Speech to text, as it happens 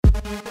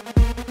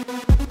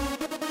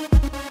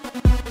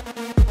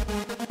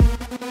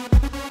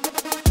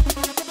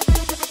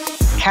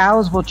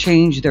Cows will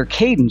change their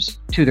cadence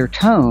to their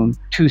tone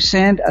to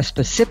send a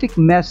specific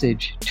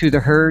message to the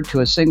herd,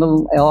 to a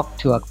single elk,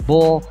 to a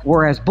bull,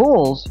 whereas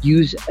bulls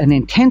use an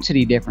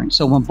intensity difference.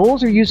 So when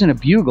bulls are using a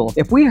bugle,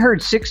 if we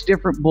heard 6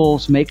 different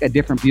bulls make a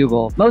different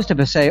bugle, most of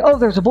us say, oh,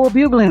 there's a bull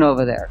bugling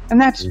over there.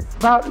 And that's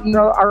about,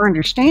 our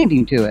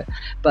understanding to it.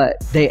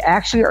 But they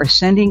actually are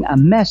sending a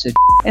message.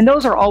 And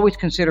those are always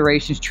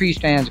considerations: tree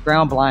stands,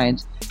 ground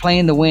blinds,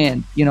 playing the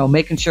wind,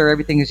 making sure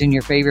everything is in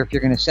your favor if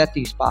you're going to set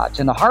these spots.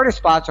 And the hardest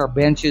spots are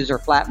benches or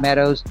flat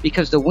meadows,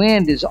 because the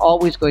wind is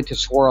always going to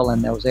swirl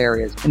in those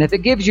areas. And if it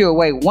gives you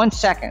away 1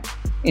 second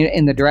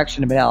in the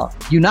direction of an elk,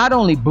 you not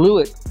only blew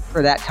it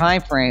for that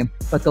time frame,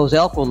 but those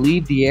elk will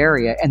leave the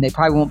area and they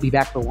probably won't be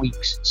back for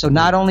weeks. So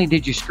not only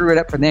did you screw it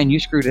up for then, you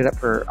screwed it up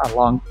for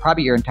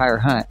probably your entire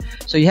hunt.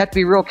 So you have to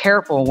be real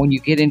careful when you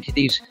get into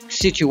these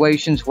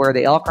situations where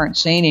the elk aren't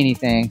saying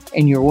anything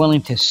and you're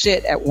willing to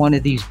sit at one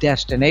of these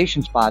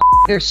destination spots.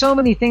 There's so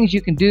many things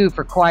you can do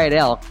for quiet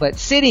elk, but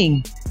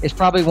sitting is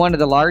probably one of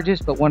the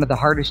largest, but one of the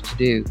hardest to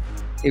do.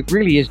 It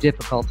really is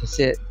difficult to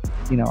sit,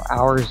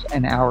 hours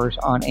and hours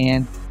on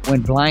end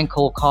when blind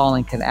cold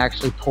calling can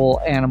actually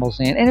pull animals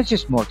in, and it's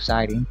just more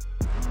exciting.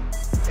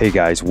 Hey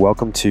guys,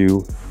 welcome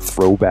to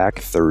Throwback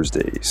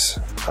Thursdays.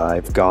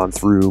 I've gone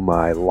through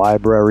my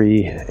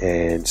library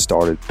and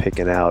started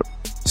picking out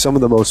some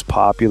of the most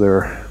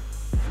popular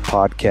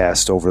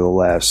podcasts over the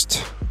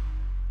last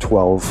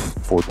 12,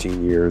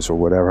 14 years or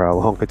whatever, how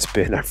long it's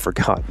been, I've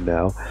forgotten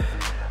now,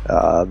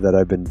 that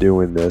I've been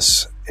doing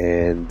this.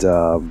 And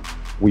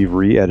we've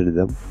re-edited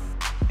them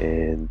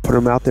and put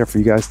them out there for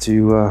you guys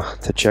to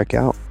check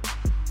out.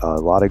 A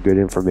lot of good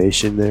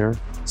information there.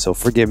 So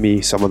forgive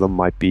me, some of them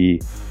might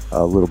be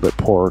a little bit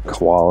poor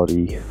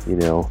quality,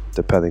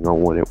 depending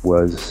on when it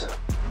was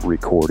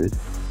recorded.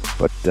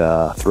 But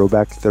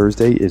Throwback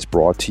Thursday is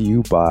brought to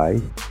you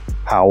by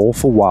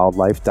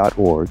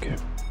howlforwildlife.org.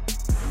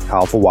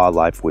 Howl for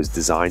Wildlife was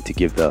designed to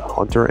give the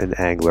hunter and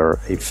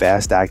angler a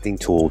fast-acting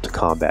tool to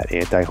combat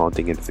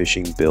anti-hunting and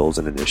fishing bills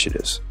and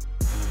initiatives.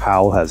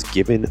 Howl has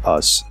given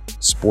us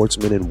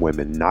sportsmen and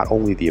women not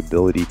only the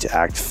ability to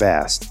act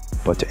fast,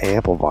 but to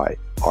amplify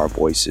our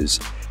voices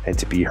and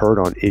to be heard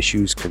on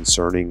issues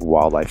concerning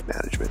wildlife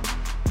management.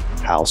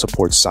 Howl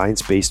supports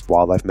science-based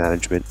wildlife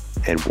management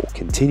and will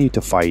continue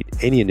to fight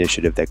any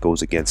initiative that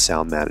goes against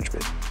sound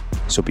management.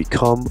 So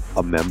become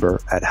a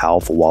member at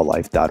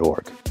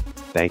howlforwildlife.org.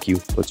 Thank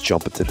you. Let's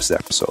jump into this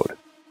episode.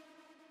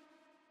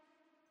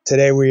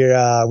 Today we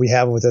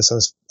have with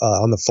us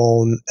on the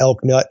phone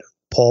Elk Nut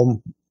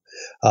Paul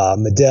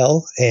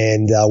Medel,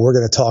 and we're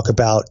going to talk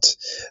about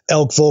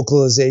elk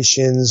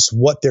vocalizations,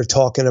 what they're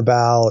talking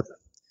about,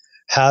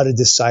 how to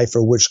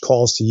decipher which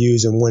calls to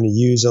use and when to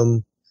use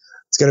them.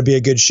 It's going to be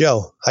a good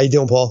show. How you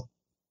doing, Paul?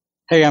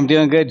 Hey, I'm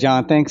doing good,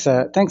 John. Thanks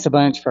a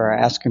bunch for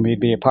asking me to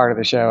be a part of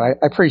the show. I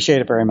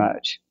appreciate it very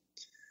much.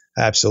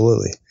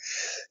 Absolutely.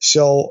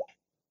 So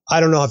I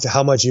don't know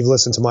how much you've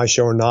listened to my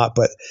show or not,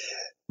 but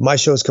my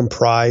show is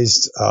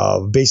comprised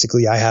of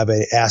basically I have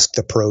an Ask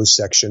the Pros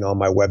section on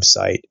my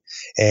website,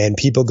 and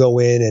people go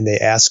in and they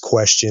ask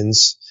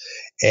questions,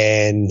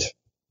 and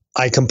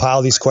I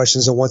compile these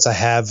questions. And once I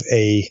have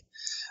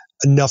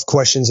enough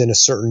questions in a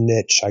certain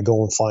niche, I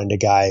go and find a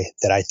guy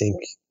that I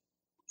think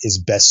is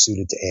best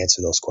suited to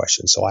answer those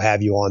questions. So I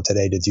have you on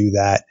today to do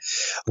that.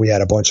 We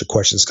had a bunch of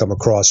questions come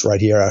across right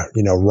here,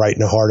 right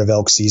in the heart of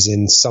elk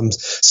season. Some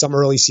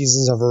early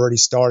seasons have already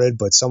started,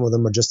 but some of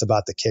them are just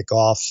about to kick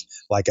off,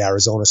 like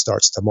Arizona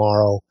starts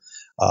tomorrow,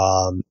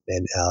 and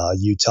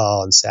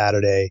Utah on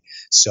Saturday.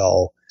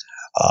 So,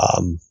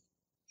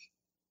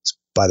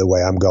 by the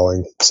way, I'm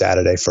going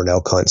Saturday for an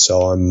elk hunt,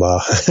 so I'm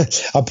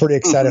I'm pretty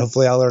excited.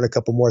 Hopefully I'll learn a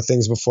couple more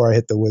things before I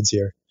hit the woods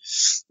here.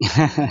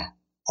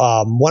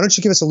 Why don't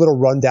you give us a little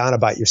rundown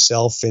about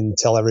yourself and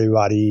tell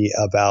everybody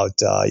about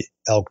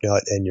Elk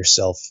Nut and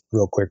yourself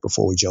real quick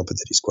before we jump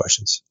into these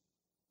questions?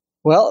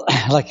 Well,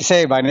 like you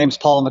say, my name's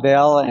Paul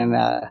Medel, and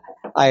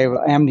I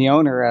am the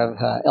owner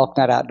of Elk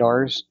Nut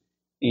Outdoors.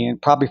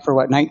 And probably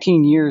for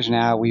 19 years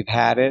now we've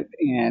had it.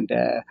 And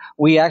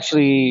we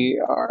actually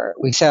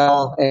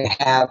sell and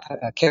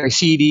carry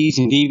CDs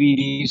and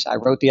DVDs. I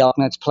wrote the Elk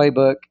Nuts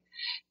playbook.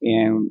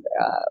 And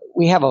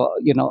we have a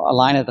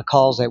line of the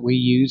calls that we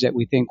use that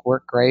we think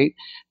work great.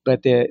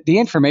 But the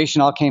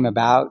information all came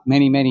about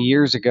many, many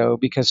years ago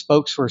because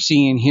folks were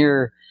seeing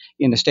here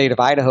in the state of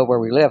Idaho where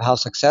we live how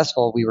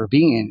successful we were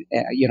being.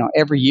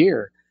 Every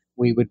year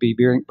we would be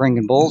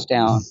bringing bulls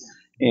down.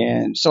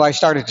 And so I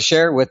started to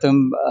share with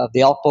them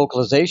the elk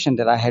vocalization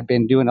that I had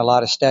been doing a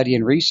lot of study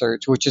and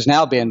research, which has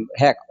now been,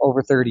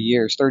 over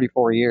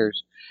 34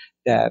 years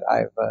that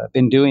I've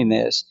been doing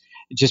this.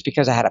 Just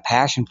because I had a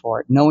passion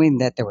for it, knowing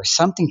that there was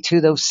something to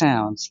those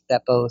sounds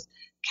that both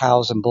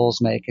cows and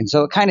bulls make. And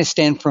so it kind of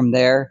stemmed from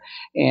there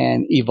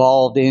and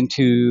evolved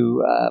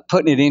into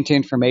putting it into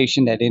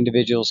information that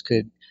individuals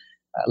could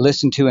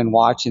listen to and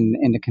watch in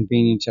the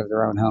convenience of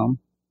their own home.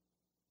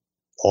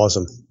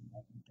 Awesome.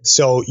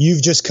 So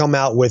you've just come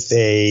out with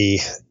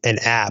an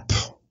app,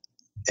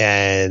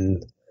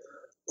 and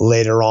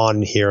later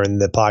on here in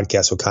the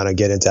podcast, we'll kind of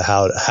get into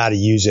how to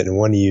use it and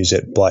when to use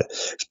it. But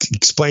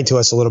explain to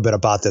us a little bit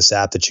about this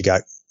app that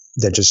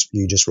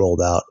you just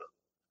rolled out.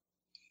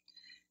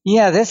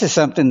 Yeah, this is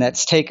something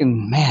that's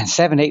taken,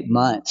 7-8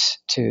 months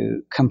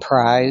to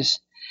comprise.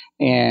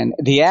 And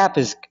the app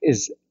is,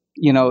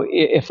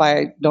 if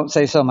I don't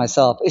say so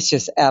myself, it's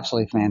just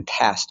absolutely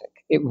fantastic.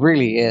 It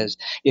really is.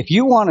 If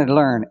you want to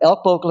learn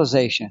elk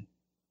vocalization,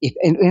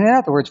 in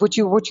other words, what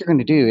you're going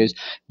to do is,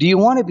 do you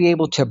want to be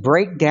able to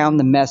break down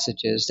the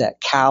messages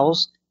that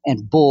cows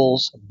and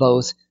bulls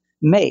both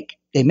make?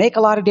 They make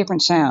a lot of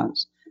different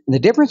sounds. And the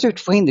difference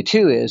between the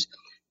two is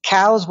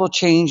cows will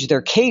change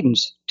their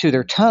cadence to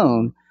their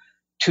tone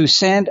to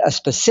send a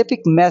specific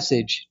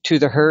message to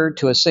the herd,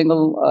 to a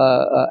single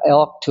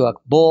elk, to a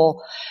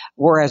bull,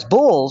 whereas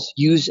bulls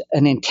use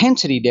an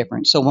intensity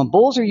difference. So when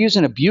bulls are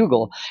using a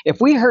bugle,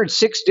 if we heard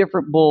 6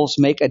 different bulls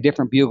make a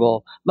different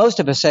bugle, most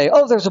of us say,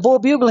 oh, there's a bull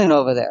bugling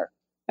over there.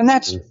 And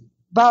that's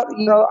about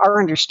our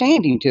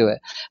understanding to it.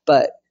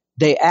 But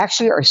they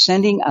actually are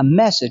sending a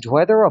message,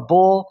 whether a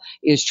bull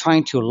is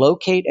trying to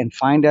locate and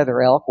find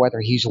other elk, whether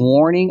he's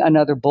warning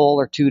another bull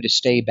or two to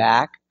stay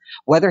back,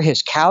 whether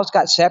his cows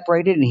got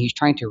separated and he's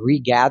trying to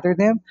regather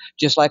them,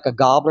 just like a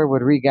gobbler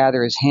would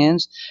regather his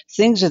hens,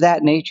 things of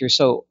that nature.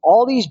 So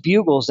all these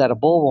bugles that a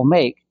bull will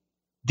make,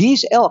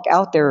 these elk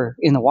out there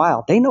in the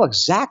wild, they know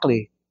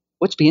exactly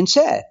what's being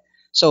said.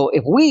 So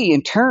if we,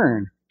 in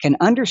turn, can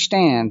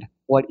understand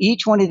what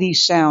each one of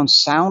these sounds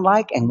sound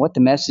like and what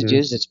the message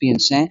is that's being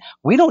sent,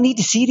 we don't need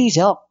to see these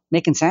elk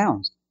making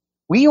sounds.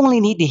 We only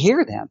need to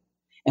hear them.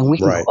 And we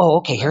can go, oh,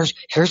 okay, here's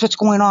what's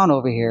going on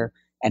over here.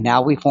 And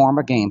now we form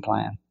a game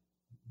plan.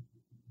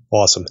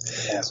 Awesome.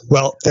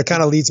 Well, that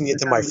kind of leads me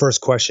into my first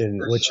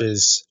question, which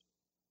is,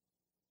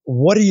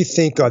 what do you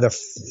think are the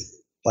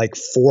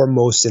 4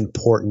 most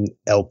important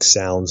elk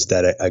sounds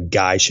that a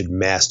guy should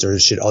master,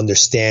 should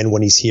understand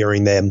when he's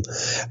hearing them,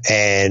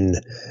 and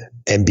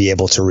be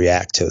able to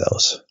react to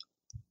those?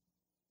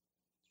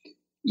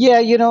 Yeah,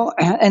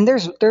 and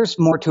there's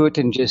more to it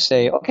than just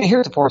say, okay,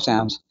 here's the 4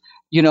 sounds.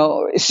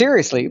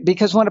 Seriously,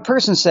 because when a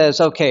person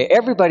says, okay,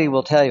 everybody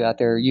will tell you out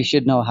there, you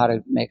should know how to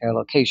make a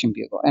location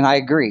bugle. And I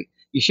agree.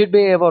 You should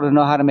be able to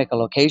know how to make a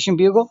location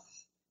bugle,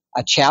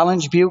 a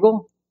challenge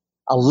bugle,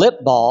 a lip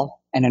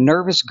ball, and a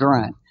nervous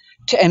grunt.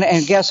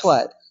 And guess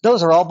what?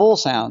 Those are all bull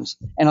sounds.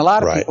 And a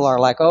lot of people are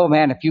like, oh,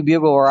 man, if you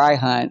bugle where I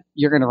hunt,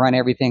 you're going to run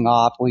everything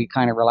off. We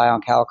kind of rely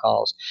on cow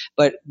calls.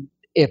 But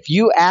if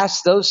you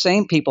ask those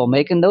same people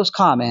making those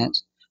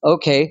comments,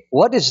 okay,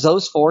 what does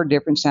those 4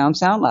 different sounds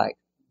sound like?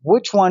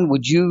 Which one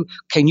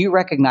can you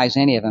recognize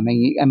any of them?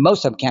 And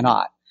most of them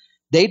cannot.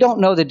 They don't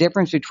know the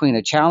difference between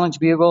a challenge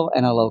bugle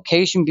and a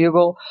location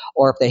bugle,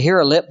 or if they hear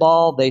a lip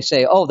ball, they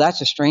say, oh, that's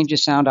the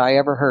strangest sound I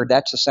ever heard.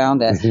 That's a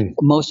sound that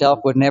most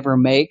elk would never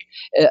make.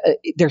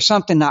 There's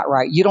something not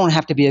right. You don't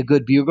have to be a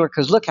good bugler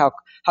because look how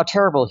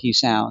terrible he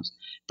sounds.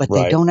 But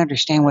they don't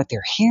understand what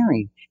they're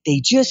hearing. They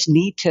just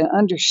need to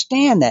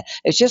understand that.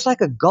 It's just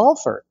like a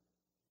golfer.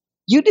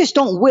 You just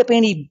don't whip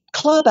any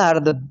club out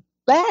of the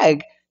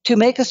bag to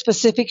make a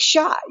specific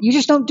shot. You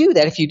just don't do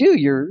that. If you do,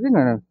 you're going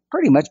to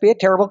pretty much be a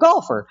terrible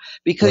golfer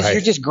because you're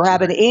just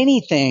grabbing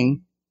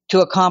anything to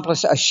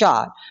accomplish a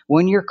shot.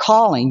 When you're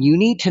calling, you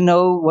need to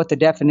know what the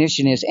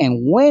definition is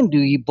and when do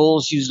you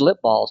bulls use lip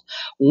balls?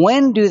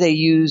 When do they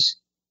use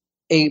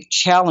a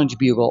challenge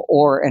bugle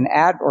or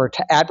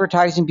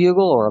advertising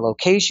bugle or a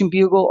location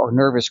bugle or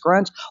nervous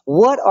grunts?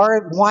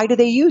 Why do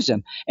they use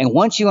them? And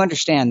once you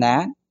understand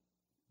that,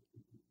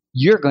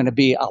 you're going to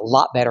be a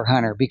lot better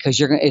hunter because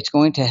it's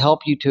going to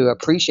help you to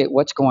appreciate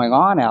what's going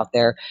on out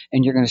there,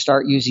 and you're going to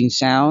start using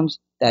sounds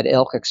that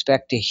elk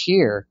expect to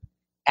hear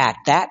at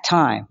that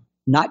time,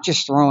 not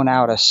just throwing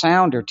out a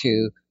sound or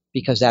two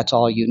because that's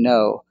all you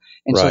know.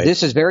 And so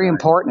this is very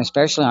important,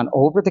 especially on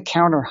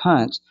over-the-counter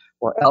hunts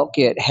where elk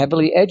get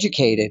heavily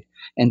educated.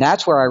 And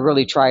that's where I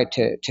really try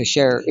to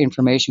share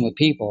information with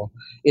people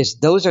is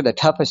those are the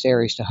toughest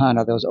areas to hunt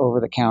are those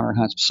over-the-counter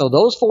hunts. So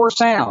those 4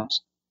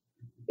 sounds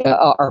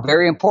are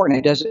very important.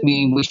 It doesn't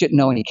mean we shouldn't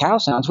know any cow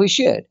sounds. We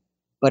should.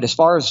 But as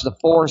far as the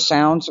 4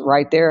 sounds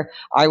right there,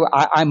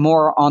 I'm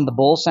more on the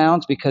bull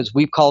sounds because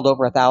we've called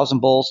over 1,000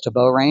 bulls to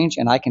bow range.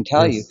 And I can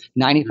tell you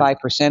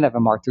 95% of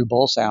them are through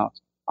bull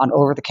sounds on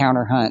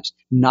over-the-counter hunts,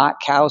 not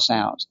cow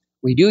sounds.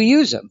 We do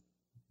use them,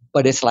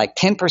 but it's like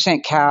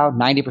 10% cow,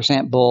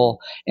 90% bull.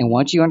 And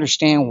once you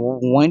understand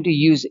when to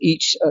use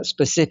each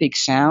specific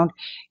sound,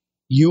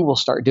 you will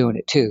start doing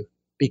it too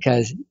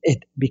because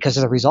of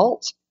the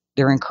results.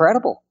 They're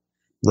incredible.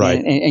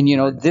 Right.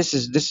 And this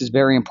is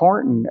very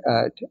important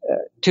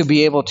to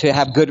be able to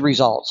have good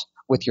results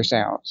with your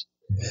sounds.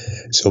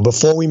 So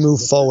before we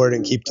move forward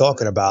and keep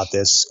talking about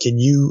this, can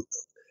you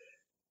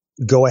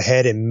go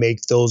ahead and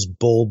make those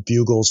bull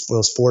bugles,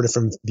 those 4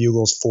 different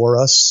bugles for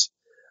us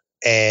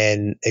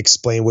and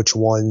explain which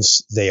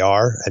ones they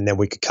are? And then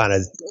we could kind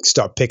of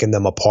start picking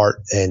them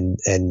apart and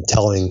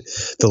telling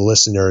the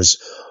listeners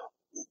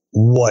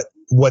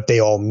what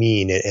they all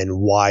mean and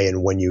why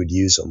and when you would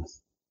use them.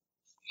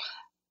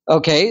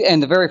 Okay,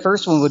 and the very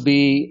first one would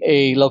be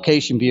a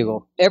location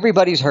bugle.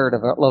 Everybody's heard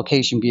of a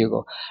location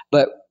bugle,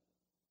 but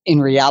in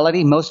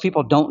reality, most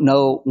people don't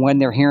know when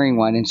they're hearing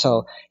one. And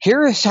so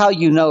here is how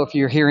you know if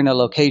you're hearing a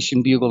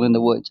location bugle in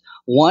the woods.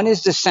 One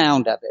is the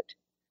sound of it.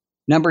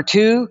 Number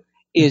two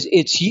is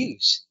its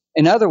use.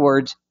 In other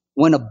words,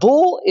 when a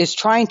bull is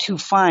trying to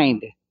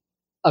find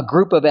a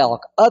group of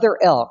elk, other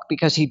elk,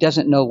 because he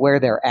doesn't know where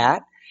they're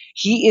at,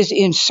 he is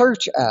in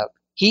search of.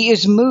 He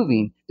is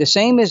moving. The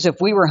same as if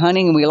we were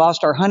hunting and we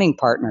lost our hunting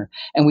partner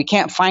and we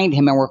can't find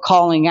him and we're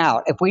calling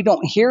out. If we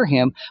don't hear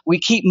him, we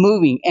keep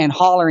moving and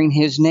hollering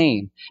his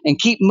name and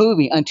keep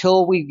moving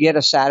until we get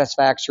a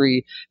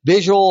satisfactory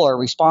visual or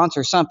response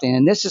or something.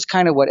 And this is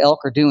kind of what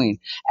elk are doing.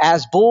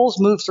 As bulls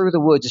move through the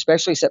woods,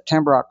 especially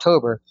September,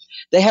 October,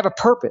 they have a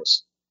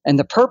purpose. And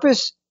the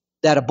purpose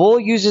that a bull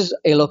uses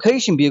a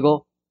location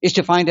bugle is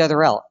to find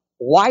other elk.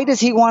 Why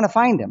does he want to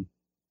find them?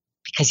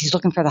 Because he's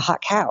looking for the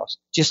hot cows.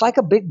 Just like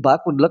a big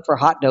buck would look for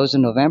hot does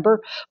in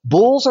November,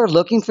 bulls are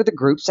looking for the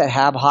groups that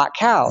have hot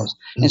cows.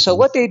 And so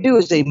what they do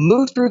is they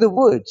move through the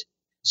woods.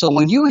 So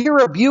when you hear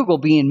a bugle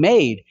being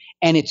made,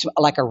 and it's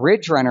like a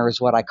ridge runner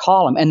is what I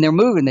call them, and they're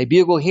moving, they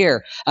bugle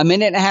here. A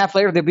minute and a half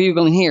later, they're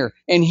bugling here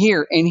and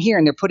here and here,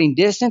 and they're putting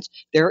distance.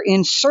 They're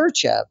in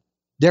search of.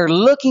 They're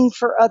looking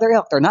for other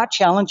elk. They're not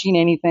challenging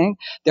anything.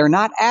 They're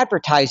not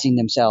advertising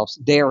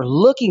themselves. They're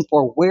looking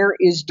for where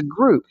is the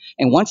group.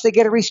 And once they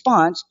get a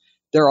response,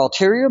 their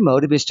ulterior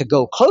motive is to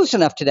go close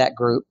enough to that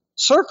group,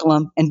 circle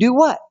them, and do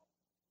what?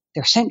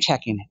 They're scent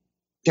checking it.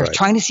 They're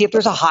trying to see if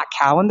there's a hot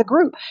cow in the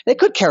group. They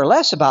could care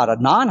less about a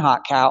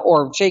non-hot cow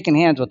or shaking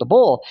hands with the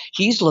bull.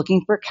 He's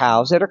looking for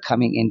cows that are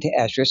coming into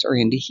estrus or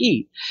into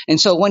heat. And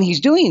so when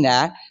he's doing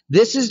that,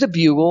 this is the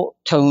bugle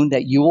tone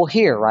that you will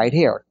hear right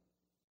here.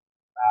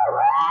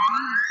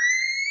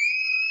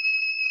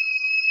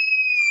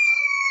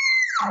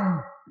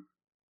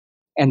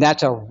 And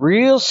that's a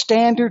real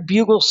standard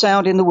bugle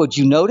sound in the woods.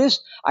 You notice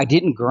I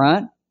didn't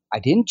grunt. I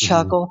didn't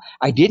chuckle.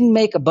 I didn't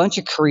make a bunch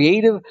of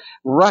creative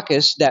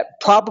ruckus that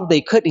probably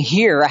they couldn't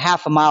hear a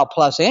half a mile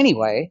plus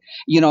anyway,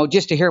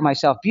 just to hear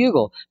myself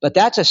bugle. But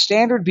that's a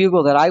standard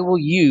bugle that I will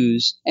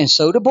use, and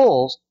so do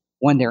bulls,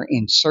 when they're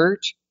in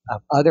search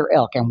of other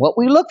elk. And what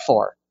we look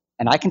for,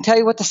 and I can tell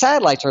you what the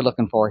satellites are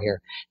looking for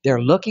here.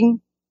 They're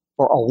looking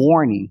for a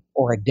warning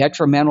or a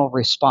detrimental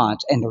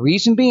response. And the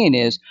reason being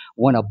is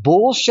when a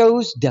bull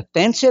shows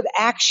defensive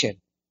action,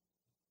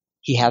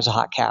 he has a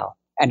hot cow.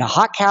 And a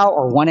hot cow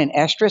or one in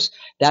estrus,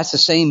 that's the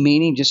same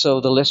meaning, just so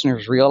the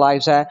listeners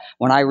realize that.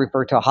 When I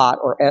refer to a hot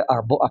or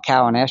a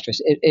cow in estrus,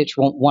 it's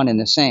one and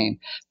the same.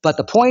 But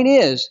the point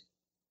is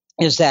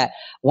that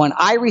when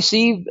I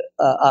receive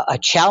a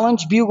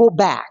challenge bugle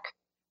back,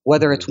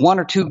 whether it's one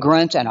or two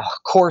grunts and a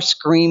coarse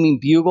screaming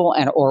bugle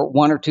or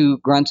one or two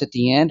grunts at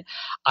the end,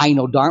 I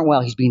know darn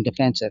well he's being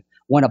defensive.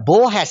 When a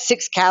bull has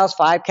 6 cows,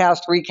 5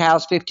 cows, 3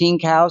 cows, 15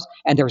 cows,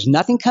 and there's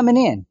nothing coming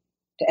in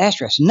to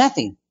estrus,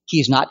 nothing,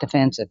 he's not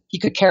defensive. He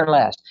could care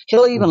less.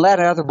 He'll even let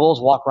other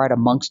bulls walk right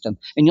amongst him.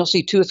 And you'll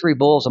see 2 or 3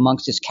 bulls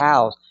amongst his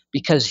cows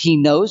because he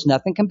knows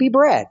nothing can be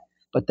bred.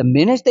 But the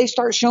minute they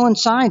start showing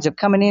signs of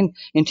coming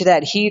into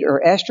that heat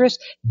or estrus,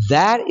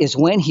 that is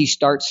when he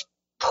starts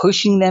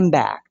pushing them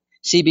back.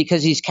 See,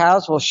 because these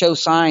cows will show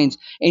signs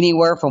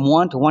anywhere from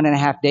 1 to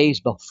 1.5 days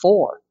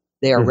before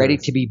they are ready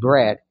to be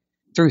bred.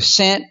 Through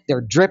scent,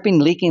 they're dripping,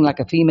 leaking like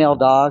a female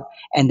dog,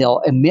 and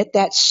they'll emit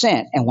that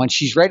scent. And when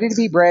she's ready to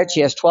be bred, she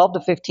has 12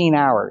 to 15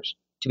 hours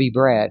to be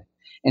bred.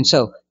 And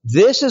so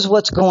this is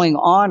what's going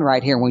on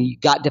right here. When you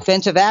got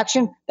defensive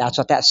action, that's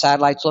what that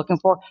satellite's looking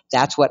for.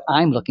 That's what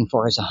I'm looking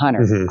for as a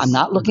hunter. I'm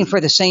not looking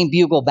for the same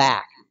bugle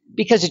back,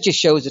 because it just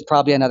shows it's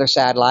probably another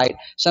satellite.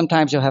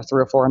 Sometimes you'll have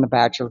 3 or 4 in the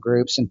bachelor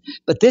groups.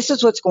 But this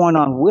is what's going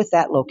on with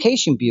that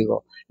location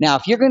bugle. Now,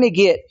 if you're going to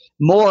get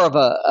more of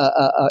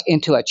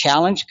into a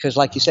challenge, because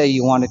like you say,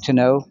 you wanted to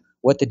know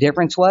what the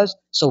difference was.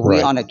 So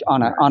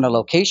on a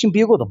location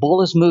bugle, the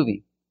bull is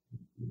moving.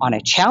 On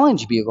a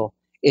challenge bugle,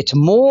 it's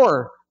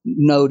more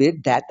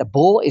noted that the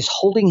bull is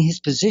holding his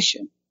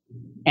position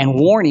and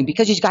warning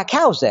because he's got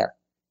cows there.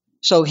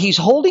 So he's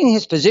holding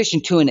his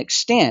position to an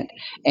extent,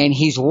 and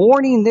he's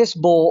warning this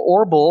bull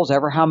or bulls,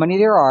 ever how many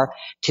there are,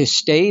 to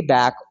stay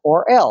back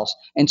or else.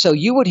 And so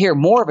you would hear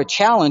more of a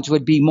challenge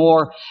would be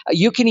more,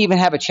 you can even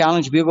have a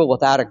challenge bugle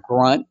without a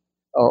grunt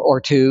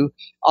or two.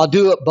 I'll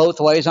do it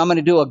both ways. I'm going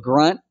to do a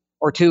grunt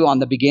or two on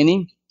the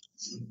beginning.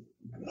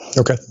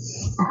 Okay.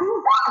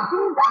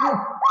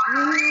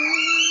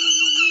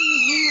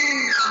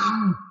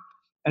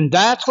 And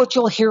that's what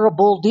you'll hear a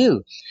bull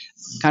do.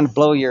 Kind of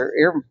blow your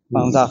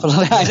earphones off a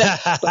little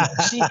bit.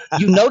 But see,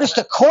 you notice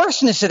the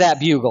coarseness of that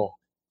bugle.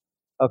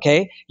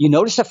 Okay? You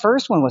notice the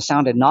first one was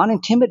sounded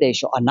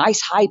non-intimidational, a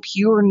nice high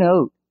pure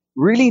note,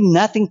 really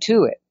nothing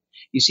to it.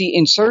 You see,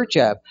 in search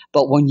of.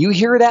 But when you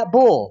hear that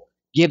bull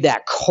give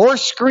that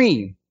coarse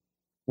scream,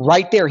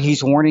 right there,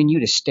 he's warning you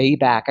to stay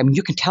back. I mean,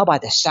 you can tell by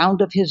the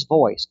sound of his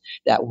voice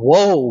that,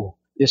 whoa,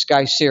 this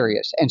guy's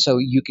serious. And so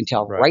you can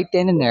tell right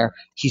then and there,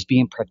 he's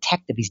being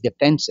protective. He's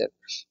defensive.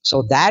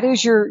 So that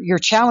is your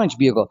challenge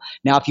bugle.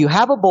 Now, if you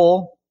have a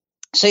bull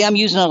Say I'm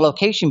using a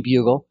location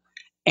bugle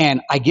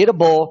and I get a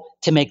bull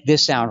to make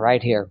this sound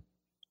right here.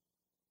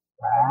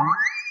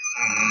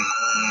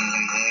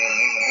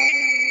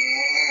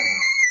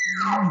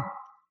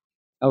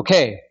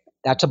 Okay,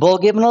 that's a bull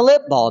giving a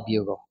lip ball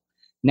bugle.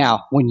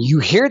 Now, when you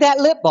hear that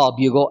lip ball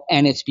bugle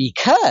and it's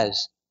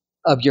because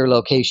of your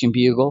location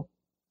bugle,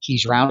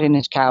 he's rounding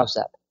his cows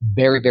up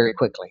very, very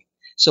quickly.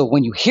 So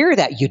when you hear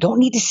that, you don't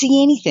need to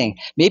see anything.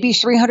 Maybe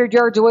he's 300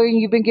 yards away and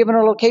you've been given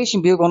a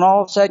location bugle, and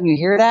all of a sudden you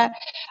hear that.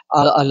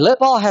 A lip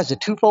ball has a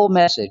twofold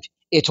message.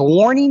 It's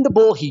warning the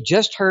bull he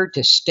just heard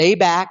to stay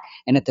back,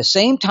 and at the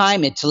same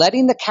time, it's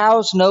letting the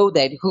cows know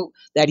that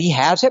he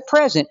has at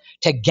present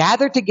to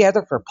gather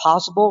together for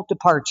possible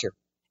departure.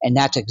 And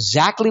that's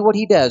exactly what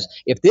he does.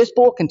 If this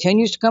bull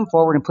continues to come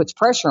forward and puts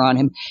pressure on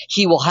him,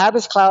 he will have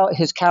his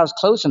cows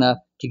close enough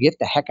to get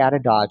the heck out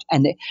of Dodge.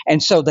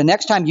 And so the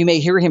next time you may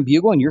hear him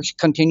bugle and you're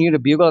continuing to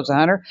bugle as a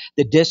hunter,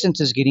 the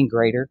distance is getting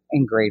greater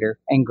and greater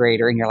and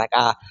greater. And you're like,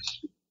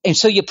 and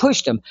so you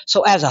pushed him.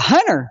 So as a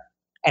hunter,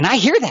 and I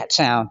hear that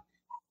sound,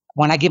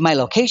 when I give my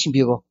location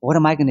bugle, what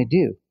am I going to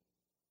do?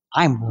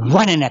 I'm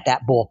running at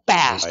that bull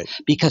fast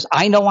because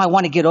I know I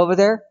want to get over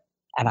there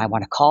and I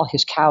want to call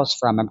his cows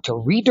from him to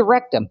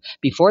redirect them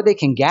before they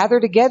can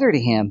gather together to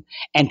him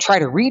and try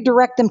to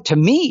redirect them to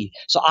me.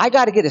 So I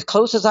got to get as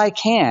close as I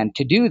can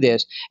to do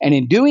this. And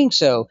in doing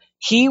so,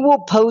 he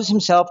will pose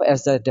himself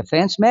as the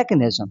defense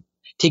mechanism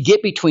to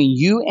get between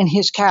you and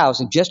his cows,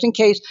 and just in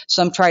case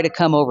some try to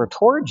come over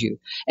towards you.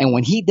 And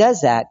when he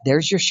does that,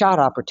 there's your shot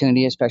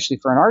opportunity, especially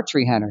for an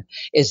archery hunter,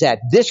 is that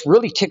this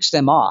really ticks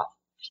them off.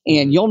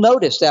 And you'll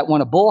notice that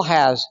when a bull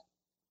has,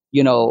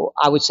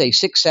 I would say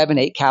 6, 7,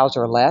 8 cows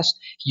or less,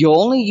 you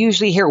only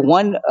usually hear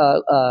one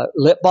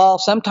lip ball,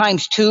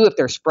 sometimes 2 if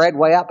they're spread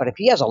way out. But if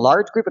he has a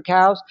large group of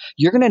cows,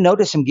 you're going to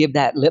notice him give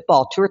that lip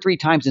ball 2 or 3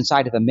 times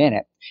inside of a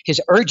minute.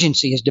 His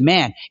urgency, his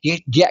demand, you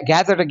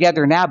gather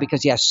together now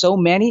because he has so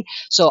many.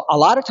 So a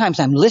lot of times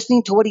I'm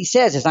listening to what he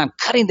says as I'm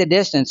cutting the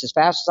distance as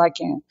fast as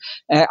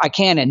I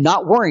can and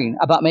not worrying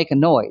about making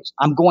noise.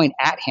 I'm going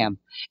at him.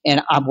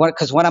 And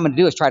because what I'm going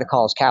to do is try to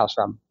call his cows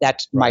from him.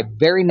 That's my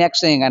very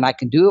next thing. And I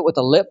can do it with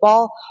a lip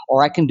ball,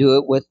 or I can do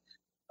it with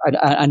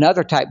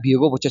another type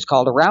bugle, which is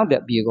called a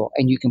roundup bugle.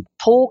 And you can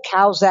pull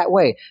cows that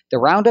way. The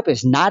roundup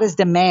is not as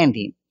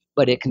demanding,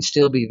 but it can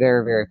still be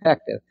very, very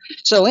effective.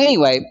 So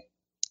anyway,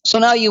 so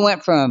now you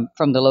went from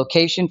the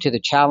location to the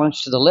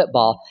challenge to the lip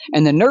ball,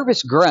 and the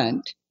nervous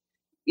grunt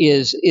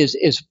is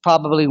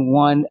probably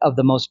one of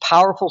the most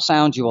powerful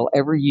sounds you will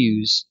ever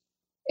use,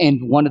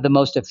 and one of the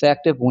most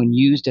effective when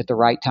used at the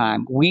right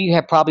time. We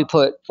have probably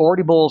put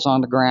 40 bulls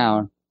on the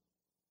ground.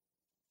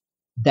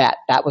 That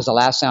was the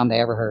last sound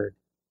they ever heard,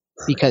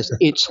 because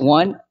it's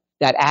one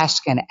that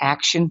asks an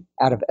action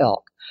out of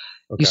elk.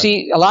 Okay. You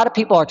see, a lot of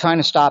people are trying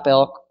to stop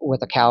elk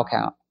with a cow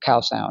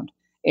sound.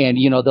 And,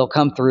 they'll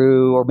come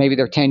through, or maybe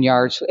they're 10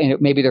 yards,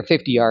 and maybe they're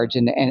 50 yards,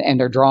 and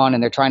they're drawn,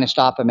 and they're trying to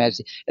stop him as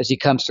he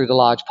comes through the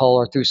lodge pole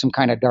or through some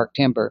kind of dark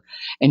timber.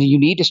 And you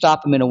need to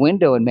stop him in a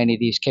window in many of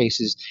these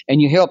cases. And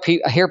you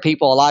hear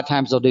people, a lot of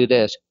times they'll do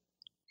this.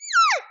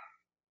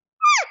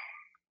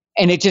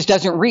 And it just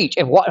doesn't reach.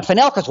 If an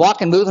elk is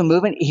walking,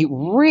 moving, he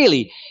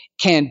really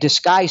can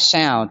disguise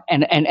sound.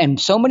 And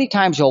so many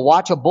times you'll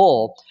watch a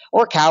bull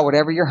or a cow,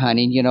 whatever you're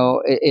hunting,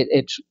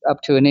 it's up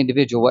to an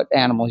individual what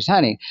animal he's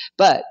hunting.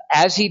 But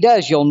as he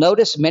does, you'll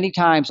notice many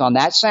times on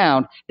that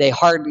sound, they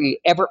hardly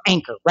ever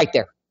anchor right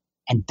there.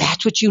 And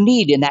that's what you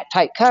need in that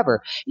tight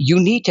cover. You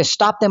need to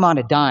stop them on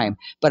a dime.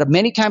 But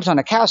many times on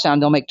a cow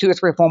sound, they'll make 2 or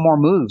 3 or 4 more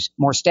moves,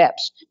 more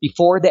steps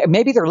before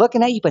maybe they're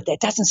looking at you, but that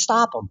doesn't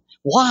stop them.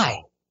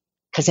 Why?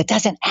 Because it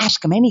doesn't ask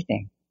them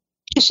anything.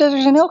 It just says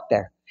there's an elk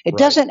there. It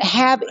doesn't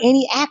have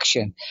any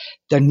action.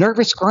 The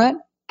nervous grunt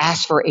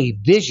asks for a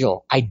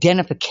visual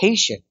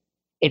identification.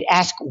 It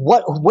asks,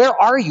 where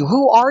are you?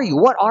 Who are you?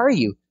 What are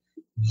you?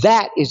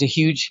 That is a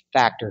huge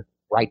factor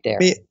right there.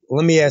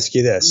 Let me ask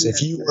you this.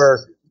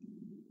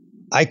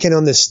 I can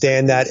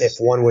understand that if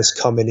one was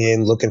coming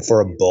in looking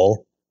for a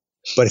bull,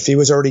 but if he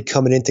was already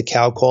coming into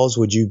cow calls,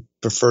 would you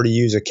prefer to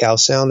use a cow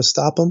sound to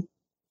stop him?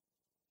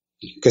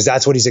 Because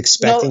that's what he's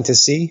expecting to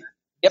see?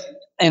 Yep.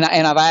 And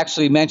I've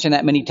actually mentioned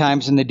that many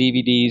times in the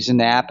DVDs and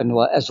the app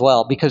as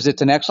well, because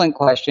it's an excellent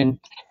question.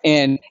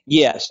 And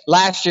yes,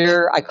 last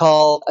year I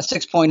called a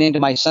 6-point into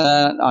my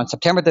son on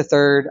September the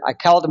 3rd. I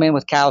called him in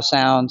with cow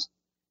sounds.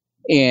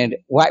 And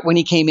right when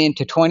he came in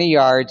to 20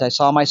 yards, I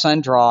saw my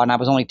son draw, and I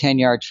was only 10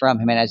 yards from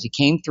him. And as he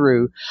came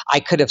through, I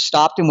could have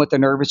stopped him with a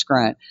nervous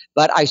grunt.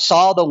 But I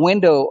saw the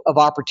window of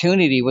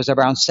opportunity was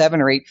around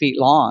 7 or 8 feet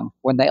long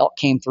when the elk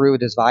came through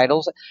with his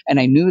vitals. And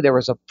I knew there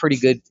was a pretty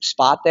good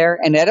spot there.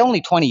 And at only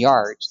 20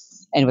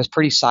 yards, and it was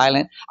pretty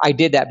silent. I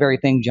did that very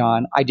thing,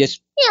 John. I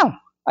just,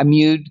 I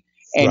mewed,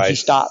 and he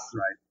stopped.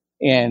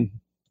 Right. And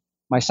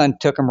my son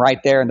took him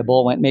right there, and the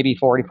bull went maybe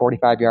 40,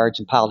 45 yards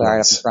and piled right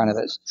up in front of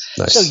us.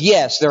 Nice. So,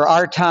 yes, there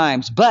are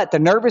times. But the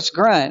nervous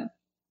grunt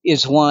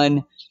is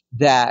one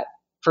that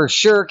for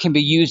sure can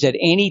be used at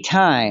any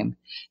time.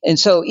 And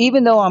so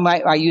even though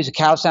I use a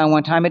cow sound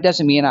one time, it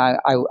doesn't mean I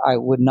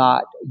would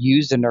not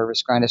use the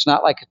nervous grunt. It's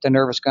not like the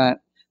nervous grunt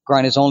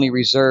is only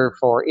reserved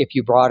for if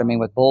you brought him in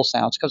with bull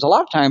sounds, because a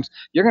lot of times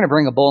you're going to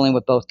bring a bull in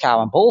with both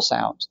cow and bull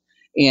sounds.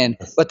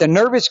 But the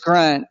nervous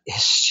grunt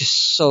is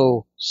just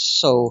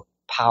so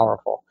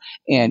powerful.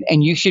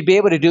 And you should be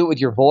able to do it with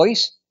your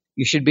voice.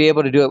 You should be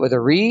able to do it with a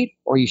reed,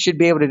 or you should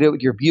be able to do it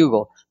with your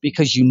bugle,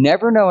 because you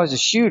never know as a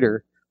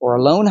shooter or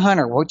a lone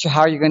hunter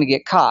how you're going to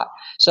get caught.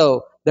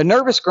 So the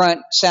nervous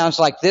grunt sounds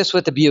like this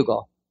with the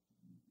bugle.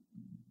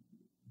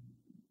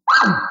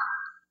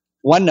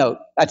 One note.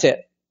 That's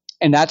it.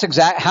 And that's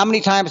how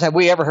many times have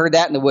we ever heard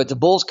that in the woods? A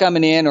bull's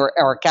coming in or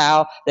a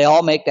cow, they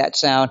all make that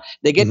sound.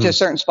 They get to a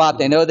certain spot,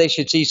 they know they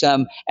should see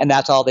something, and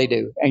that's all they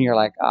do. And you're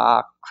like,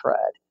 crud.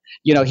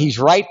 He's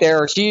right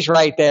there or she's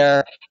right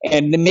there,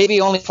 and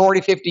maybe only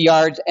 40, 50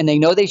 yards, and they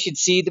know they should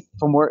see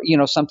from where,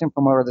 something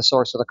from where the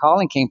source of the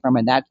calling came from,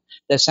 and that's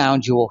the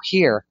sound you will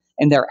hear.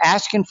 And they're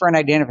asking for an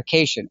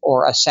identification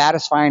or a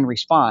satisfying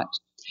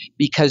response,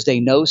 because they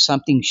know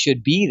something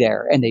should be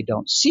there and they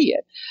don't see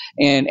it.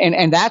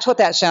 And that's what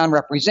that sound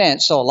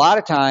represents. So a lot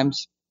of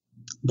times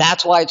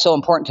that's why it's so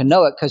important to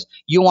know it, because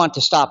you want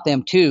to stop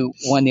them too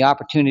when the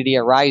opportunity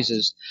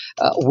arises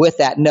with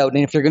that note.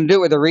 And if you're going to do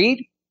it with a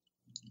reed,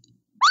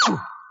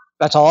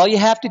 that's all you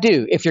have to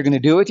do. If you're going to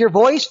do it with your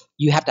voice,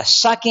 you have to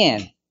suck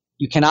in.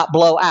 You cannot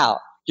blow out.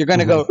 You're going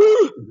to go,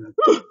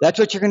 that's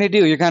what you're going to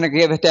do. You're going to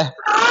give it the,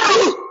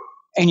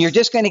 and you're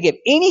just going to give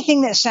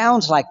anything that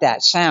sounds like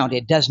that sound.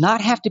 It does not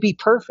have to be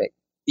perfect,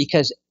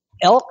 because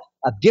elk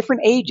of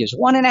different ages,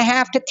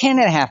 1.5 to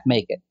 10.5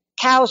 make it.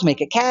 Cows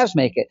make it. Calves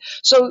make it.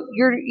 So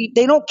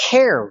they don't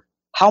care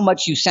how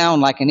much you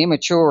sound like an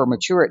immature or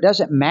mature. It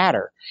doesn't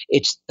matter.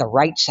 It's the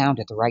right sound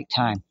at the right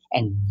time.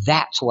 And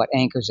that's what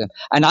anchors them.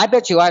 And I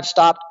bet you I've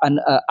stopped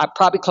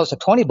probably close to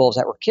 20 bulls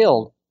that were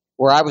killed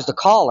where I was the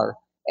caller,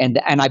 and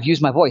I've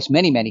used my voice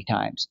many, many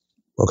times.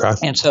 Okay.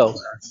 And so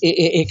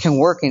it can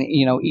work in,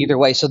 either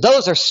way. So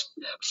those are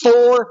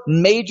 4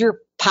 major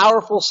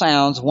powerful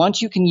sounds.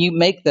 Once you can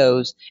make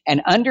those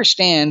and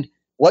understand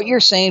what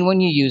you're saying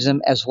when you use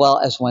them, as well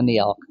as when the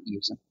elk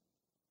use them.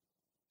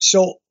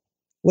 So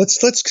let's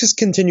just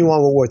continue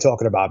on what we're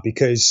talking about,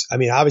 because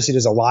obviously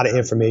there's a lot of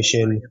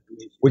information.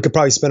 We could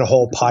probably spend a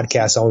whole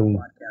podcast on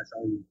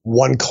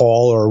one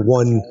call or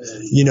one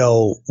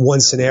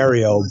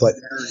scenario, but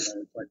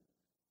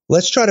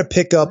let's try to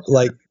pick up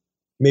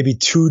maybe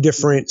 2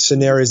 different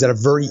scenarios that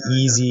are very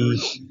easy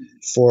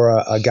for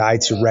a guy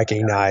to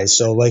recognize.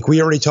 So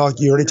you already talked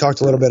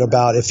a little bit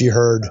about, if you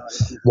heard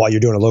while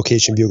you're doing a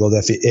location bugle,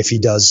 if he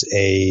does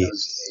a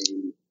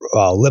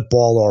lip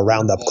ball or a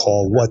roundup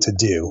call, what to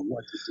do.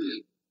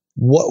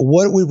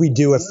 What would we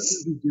do if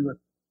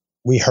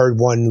we heard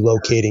one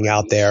locating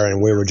out there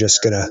and we were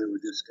just going to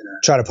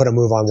try to put a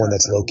move on one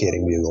that's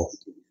locating bugle?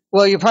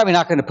 Well, you're probably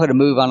not going to put a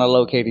move on a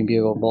locating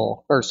bugle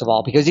bull, first of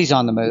all, because he's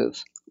on the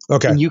move.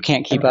 Okay. And you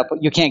can't keep up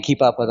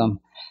with him.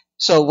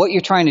 So what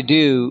you're trying to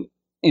do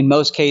in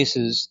most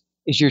cases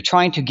is you're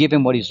trying to give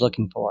him what he's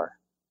looking for.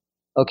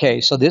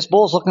 Okay, so this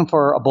bull's looking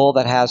for a bull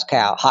that has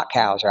hot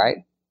cows, right?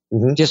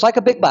 Mm-hmm. Just like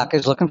a big buck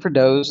is looking for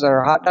does that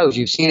are hot does.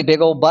 You've seen a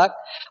big old buck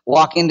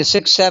walk into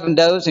 6, 7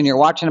 does, and you're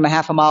watching him a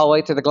half a mile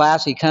away through the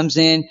glass. He comes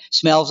in,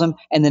 smells them,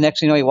 and the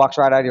next thing you know, he walks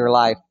right out of your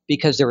life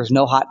because there was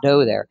no hot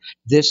doe there.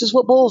 This is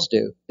what bulls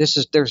do.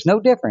 There's no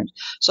difference.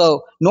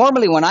 So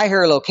normally when I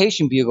hear a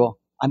location bugle,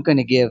 I'm going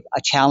to give a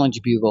challenge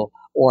bugle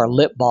or a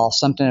lip ball,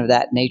 something of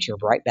that nature,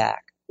 right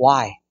back.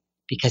 Why?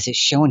 Because it's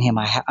showing him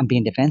I'm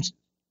being defensive.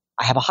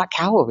 I have a hot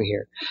cow over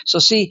here. So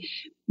see,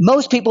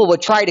 most people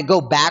would try to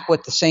go back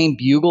with the same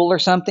bugle or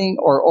something,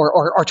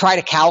 or try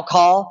to cow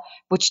call,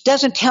 which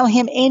doesn't tell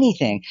him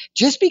anything.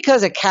 Just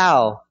because a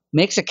cow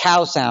makes a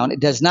cow sound, it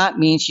does not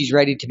mean she's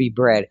ready to be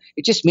bred.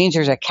 It just means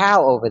there's a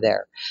cow over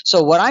there.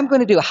 So what I'm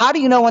going to do, how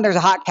do you know when there's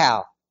a hot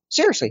cow?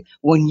 Seriously,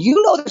 when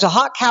you know there's a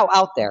hot cow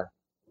out there,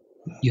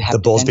 you have the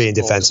bull's being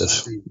defensive.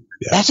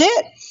 Yeah. That's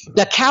it.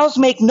 The cows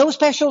make no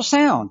special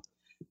sound.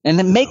 And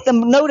then make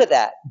them note of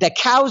that. The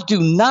cows do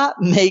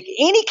not make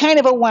any kind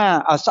of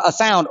a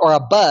sound or a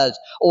buzz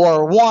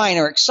or a whine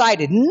or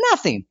excited,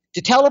 nothing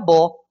to tell a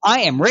bull,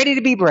 I am ready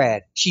to be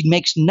bred. She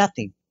makes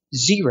nothing,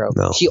 zero.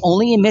 No. She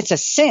only emits a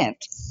scent.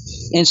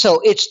 And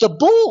so it's the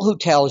bull who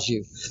tells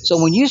you.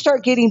 So when you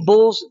start getting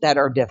bulls that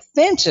are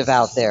defensive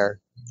out there,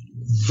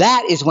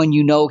 that is when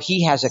you know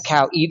he has a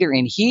cow either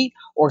in heat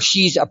or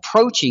she's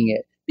approaching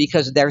it,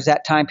 because there's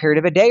that time period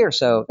of a day or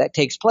so that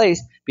takes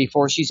place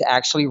before she's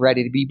actually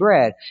ready to be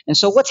bred. And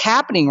so what's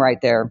happening right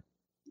there,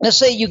 let's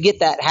say you get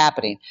that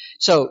happening.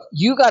 So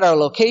you got a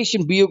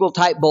location bugle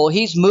type bull.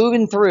 He's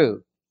moving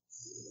through.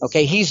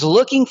 Okay, he's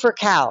looking for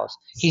cows.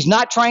 He's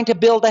not trying to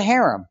build a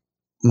harem.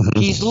 Mm-hmm.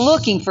 He's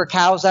looking for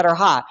cows that are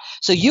hot.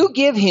 So you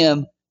give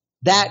him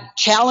that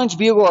challenge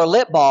bugle or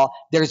lip ball,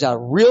 there's a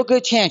real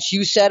good chance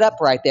you set up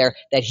right there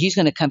that he's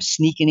going to come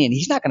sneaking in.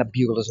 He's not going to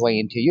bugle his way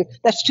into you.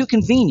 That's too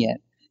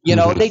convenient. You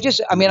know, they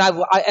just,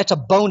 it's a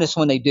bonus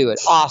when they do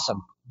it.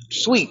 Awesome.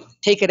 Sweet.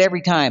 Take it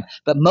every time.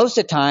 But most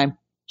of the time,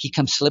 he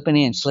comes slipping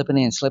in. So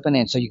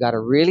you got to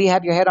really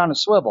have your head on a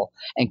swivel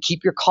and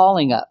keep your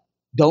calling up.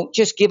 Don't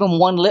just give him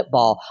one lip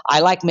ball. I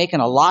like making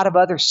a lot of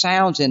other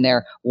sounds in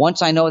there.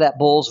 Once I know that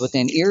bull's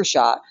within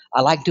earshot,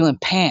 I like doing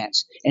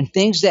pants and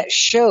things that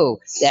show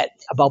that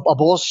a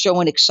bull's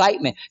showing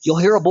excitement. You'll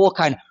hear a bull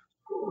kind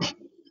of,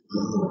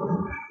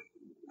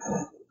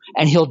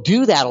 and he'll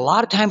do that a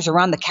lot of times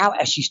around the cow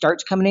as she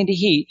starts coming into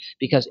heat,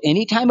 because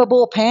anytime a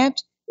bull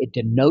pants, it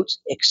denotes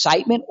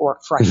excitement or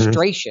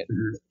frustration.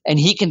 Mm-hmm. And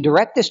he can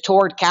direct this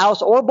toward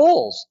cows or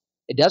bulls.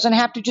 It doesn't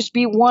have to just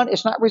be one.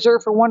 It's not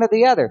reserved for one or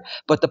the other.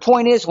 But the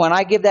point is, when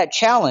I give that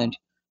challenge,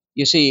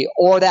 you see,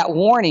 or that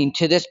warning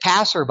to this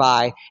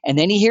passerby, and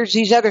then he hears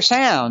these other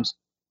sounds,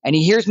 and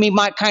he hears me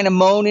kind of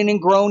moaning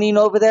and groaning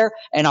over there,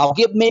 and I'll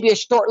give maybe a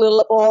short little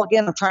lip ball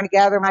again. I'm trying to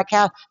gather my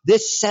cow.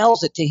 This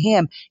sells it to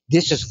him.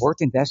 This is worth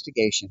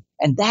investigation.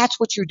 And that's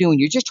what you're doing.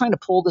 You're just trying to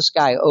pull this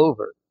guy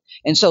over.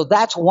 And so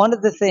that's one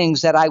of the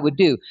things that I would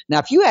do. Now,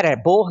 if you had a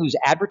bull who's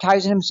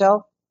advertising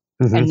himself,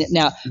 and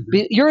now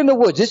you're in the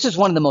woods, this is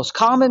one of the most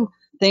common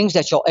things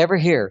that you'll ever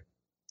hear.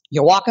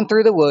 You're walking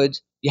through the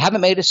woods, you haven't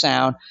made a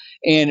sound,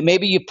 and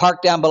maybe you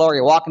park down below, or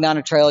you're walking down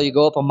a trail, you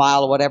go up a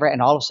mile or whatever,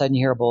 and all of a sudden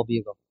you hear a bull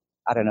bugle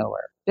out of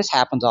nowhere. This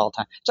happens all the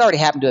time. It's already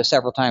happened to us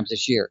several times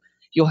this year.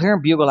 You'll hear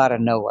him bugle out of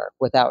nowhere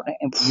without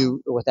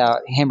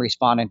him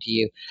responding to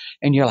you.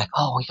 And you're like,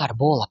 oh, we got a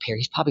bull up here.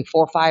 He's probably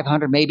 400 or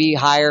 500, maybe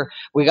higher.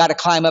 We got to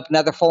climb up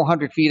another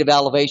 400 feet of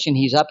elevation.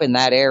 He's up in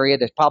that area.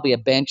 There's probably a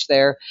bench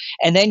there.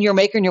 And then you're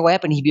making your way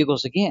up, and he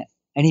bugles again.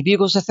 And he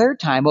bugles a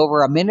third time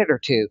over a minute or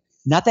two.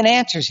 Nothing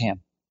answers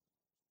him.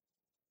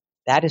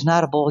 That is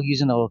not a bull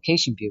using a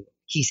location bugle.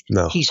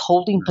 He's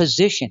holding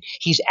position.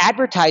 He's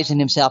advertising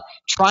himself,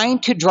 trying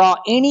to draw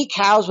any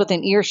cows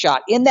within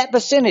earshot in that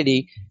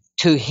vicinity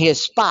to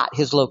his spot,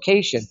 his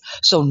location.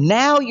 So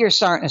now you're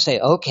starting to say,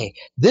 okay,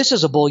 this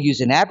is a bull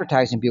using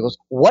advertising bugles.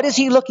 What is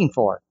he looking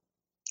for?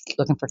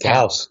 Looking for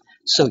cows.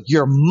 So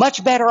you're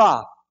much better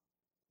off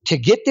to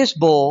get this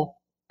bull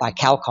by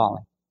cow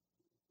calling,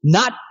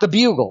 not the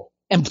bugle,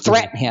 and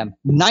threaten him.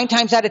 9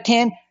 times out of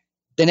 10,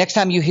 the next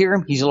time you hear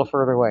him, he's a little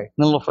further away,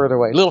 a little further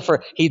away,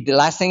 the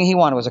last thing he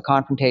wanted was a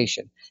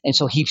confrontation. And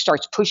so he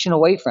starts pushing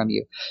away from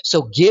you.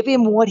 So give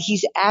him what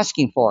he's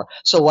asking for.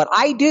 So what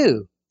I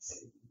do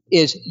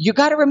is, you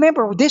got to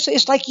remember, this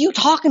is like you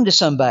talking to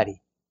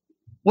somebody.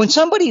 When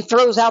somebody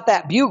throws out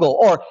that bugle,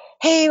 or,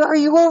 hey, are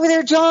you over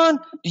there, John?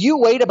 Do you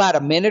wait about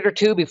a minute or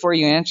two before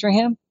you answer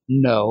him?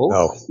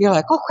 No. You're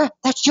like, oh, crap,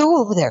 that's Joe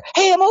over there.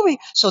 Hey, I'm over here.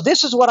 So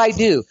this is what I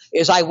do,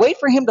 is I wait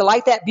for him to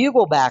light that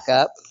bugle back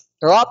up,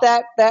 throw out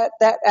that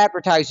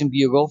advertising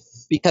bugle,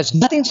 because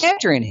nothing's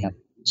answering him.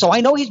 So I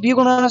know he's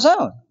bugling on his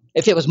own.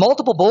 If it was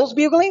multiple bulls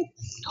bugling,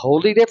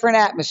 totally different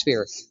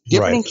atmosphere,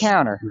 different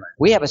encounter. Right.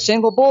 We have a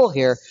single bull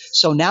here,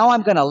 so now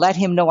I'm going to let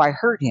him know I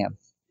heard him.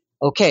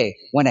 Okay,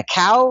 when a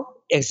cow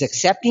is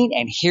accepting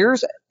and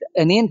hears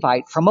an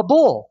invite from a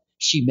bull,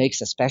 she makes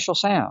a special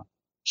sound.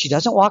 She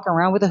doesn't walk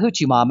around with a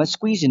hoochie mama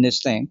squeezing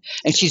this thing,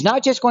 and she's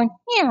not just going,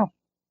 meow,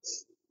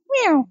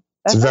 meow.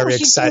 That's it's very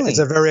excited. It's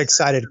a very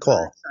excited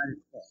call.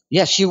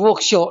 Yes, she will.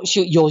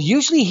 You'll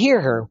usually hear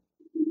her.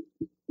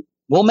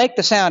 We'll make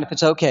the sound if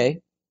it's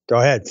okay. Go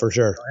ahead, for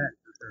sure.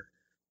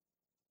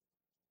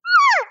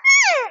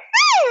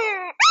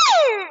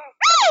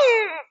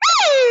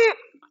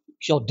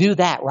 She'll do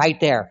that right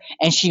there.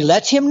 And she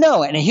lets him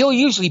know. And he'll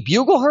usually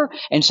bugle her,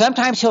 and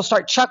sometimes he'll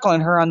start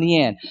chuckling her on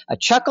the end. A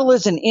chuckle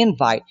is an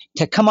invite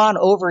to come on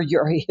over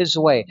his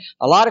way.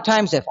 A lot of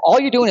times, if all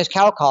you're doing is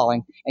cow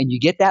calling and you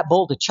get that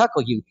bull to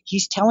chuckle you,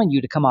 he's telling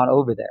you to come on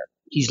over there.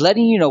 He's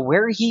letting you know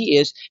where he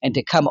is and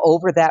to come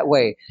over that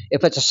way.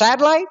 If it's a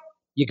satellite,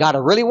 you got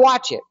to really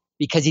watch it,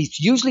 because he's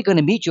usually going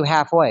to meet you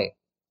halfway.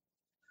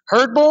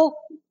 Herd bull?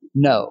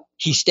 No.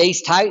 He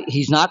stays tight.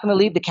 He's not going to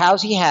leave the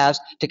cows he has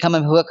to come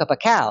and hook up a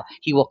cow.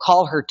 He will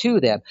call her to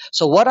them.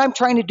 So what I'm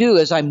trying to do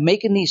is, I'm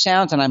making these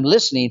sounds and I'm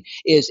listening,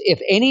 is if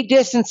any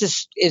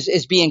distance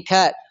is being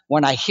cut,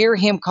 when I hear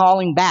him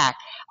calling back,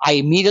 I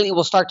immediately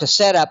will start to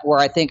set up where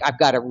I think I've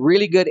got a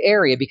really good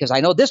area, because I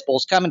know this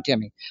bull's coming to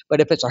me.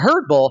 But if it's a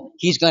herd bull,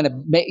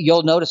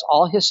 you'll notice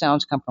all his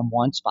sounds come from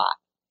one spot.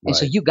 And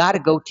so you got to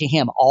go to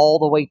him, all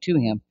the way to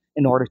him,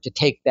 in order to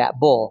take that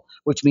bull,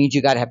 which means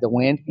you got to have the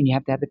wind and you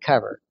have to have the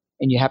cover,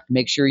 and you have to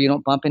make sure you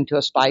don't bump into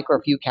a spike or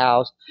a few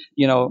cows.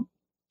 You know,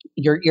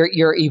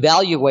 you're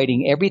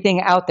evaluating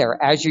everything out there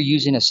as you're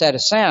using a set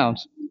of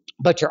sounds,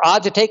 but your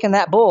odds of taking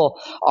that bull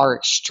are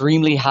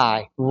extremely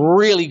high,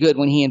 really good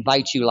when he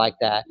invites you like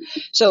that.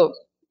 So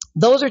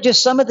those are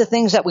just some of the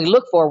things that we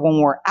look for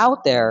when we're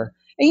out there.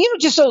 And,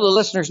 just so the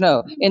listeners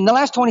know, in the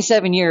last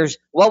 27 years,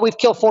 we've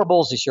killed 4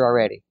 bulls this year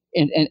already,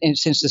 and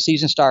since the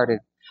season started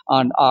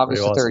on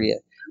August the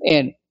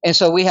 30th. And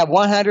so we have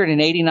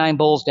 189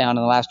 bulls down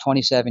in the last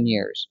 27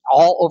 years,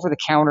 all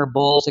over-the-counter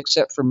bulls,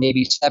 except for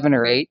maybe 7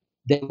 or 8.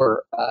 They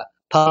were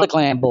public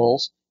land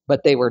bulls,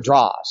 but they were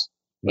draws.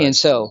 Right. And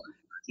so,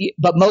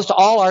 but most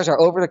all ours are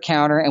over the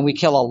counter, and we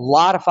kill a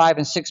lot of 5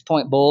 and 6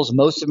 point bulls.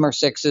 Most of them are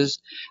 6s.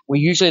 We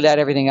usually let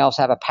everything else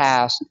have a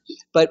pass.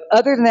 But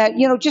other than that,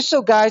 just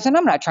so guys, and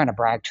I'm not trying to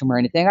brag to them or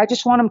anything, I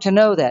just want them to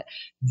know that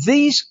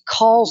these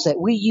calls that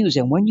we use,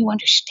 and when you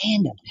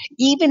understand them,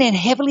 even in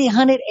heavily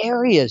hunted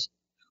areas,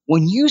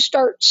 when you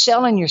start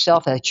selling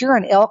yourself that you're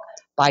an elk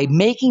by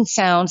making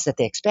sounds that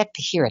they expect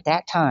to hear at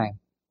that time,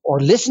 or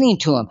listening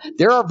to them.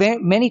 There are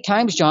many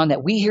times, John,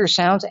 that we hear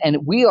sounds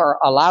and we are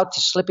allowed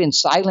to slip in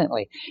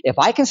silently. If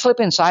I can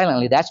slip in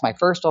silently, that's my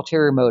first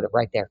ulterior motive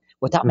right there,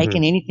 without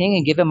making anything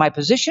and giving my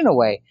position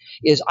away,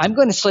 is I'm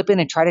going to slip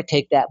in and try to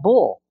take that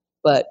bull.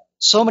 But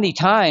so many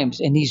times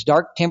in these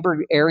dark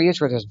timber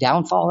areas where there's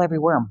downfall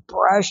everywhere and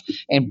brush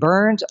and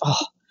burns,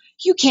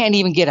 you can't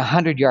even get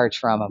 100 yards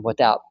from them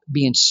without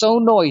being so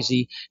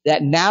noisy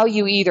that now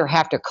you either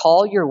have to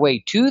call your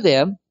way to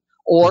them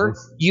or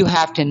you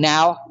have to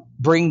now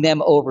bring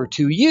them over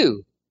to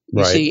you.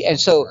 You see? And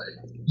so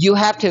you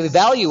have to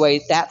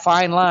evaluate that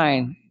fine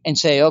line and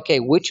say, okay,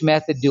 which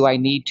method do I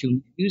need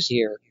to use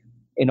here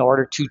in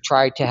order to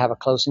try to have a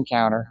close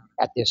encounter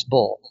at this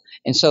bull?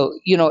 And so,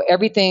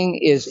 everything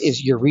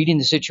is you're reading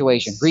the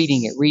situation,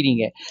 reading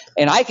it.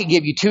 And I could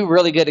give you 2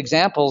 really good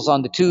examples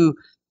on the 2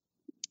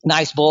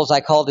 nice bulls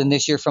I called in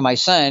this year for my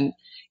son.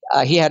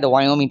 He had the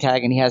Wyoming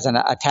tag and he has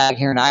a tag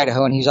here in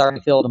Idaho, and he's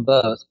already filled them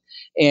both.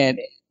 And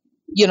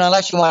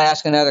unless you want to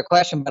ask another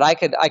question, but I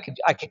could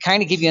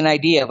kind of give you an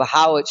idea of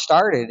how it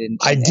started. And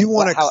I do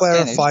want to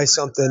clarify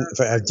something.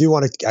 I do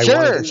want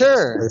to.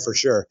 Sure. For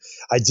sure.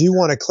 I do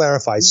want to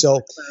clarify. So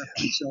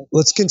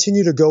let's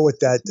continue to go with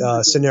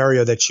that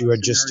scenario that you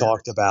had just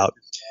talked about.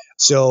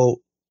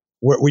 So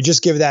we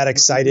just give that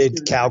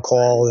excited cow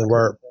call, and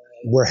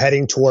we're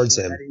heading towards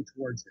him.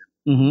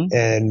 Mm-hmm.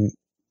 And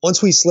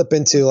once we slip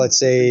into, let's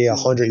say,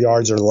 100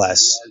 yards or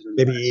less,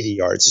 maybe 80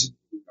 yards.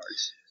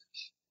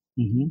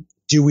 Mm-hmm.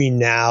 Do we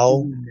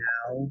now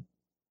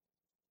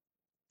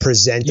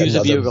present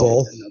another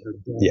bull?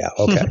 Yeah,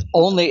 okay.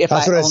 only if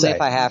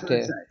I have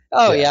to.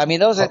 Oh yeah. I mean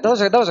those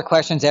are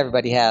questions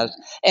everybody has,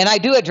 and I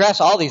do address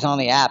all these on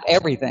the app,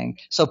 everything,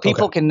 so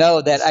people can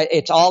know that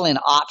it's all in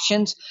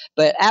options.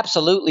 But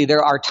absolutely,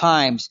 there are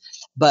times.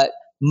 But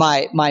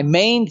my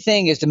main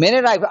thing is the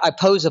minute I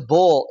pose a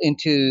bull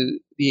into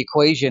the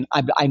equation,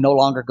 I no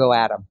longer go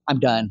at him. I'm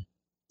done.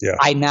 Yeah.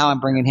 I'm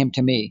bringing him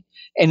to me,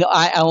 and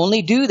I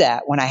only do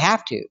that when I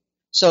have to.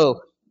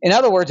 So, in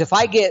other words, if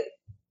I get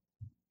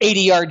 80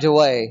 yards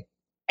away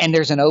and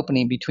there's an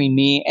opening between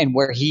me and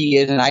where he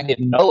is, and I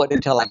didn't know it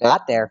until I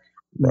got there,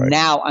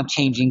 now I'm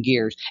changing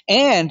gears.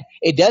 And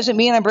it doesn't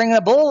mean I'm bringing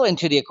a bull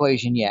into the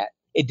equation yet.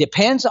 It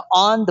depends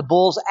on the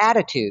bull's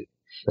attitude.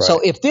 Right. So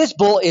if this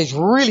bull is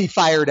really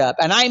fired up,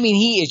 and I mean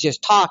he is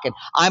just talking,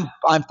 I'm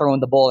throwing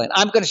the bull in.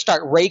 I'm going to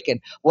start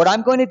raking. What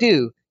I'm going to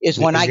do is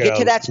when I get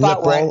to that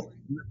spot where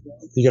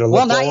you get a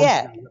lip not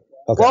yet.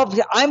 Okay. Well,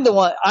 I'm the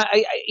one.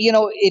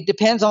 It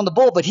depends on the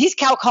bull, but he's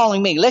cow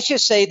calling me. Let's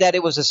just say that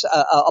it was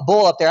a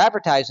bull up there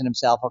advertising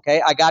himself.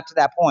 Okay, I got to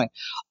that point.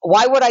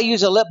 Why would I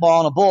use a lip ball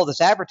on a bull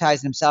that's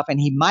advertising himself, and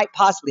he might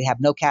possibly have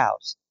no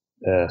cows?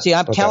 See,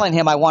 I'm telling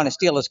him I want to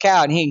steal his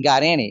cow, and he ain't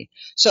got any.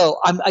 So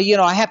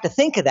I have to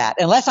think of that,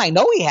 unless I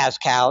know he has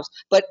cows.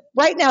 But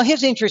right now,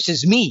 his interest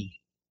is me.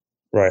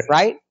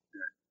 Right.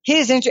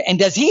 His interest, and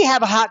does he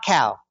have a hot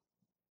cow?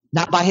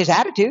 Not by his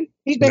attitude.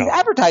 He's been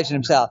advertising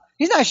himself.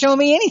 He's not showing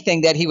me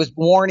anything that he was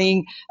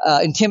warning,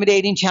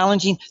 intimidating,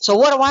 challenging. So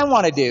what do I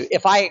want to do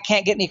if I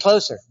can't get any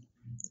closer?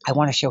 I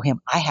want to show him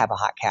I have a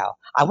hot cow.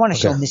 I want to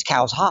show him this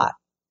cow's hot.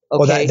 Okay.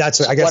 Well, I guess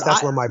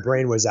that's where my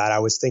brain was at. I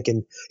was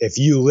thinking if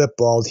you lip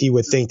balled, he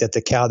would think that the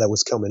cow that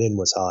was coming in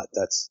was hot.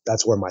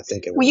 That's where my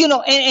thinking was.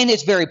 Well, and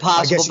it's very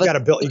possible. I guess you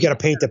got to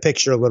paint the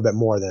picture a little bit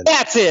more than.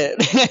 That's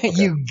it.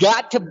 You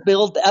got to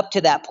build up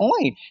to that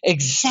point.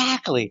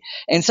 Exactly.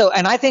 And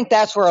I think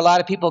that's where a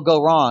lot of people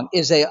go wrong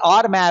is they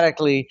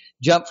automatically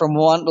jump from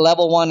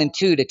level 1 and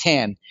 2 to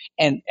 10,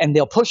 and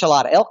they'll push a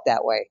lot of elk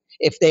that way.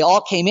 If they all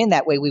came in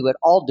that way, we would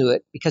all do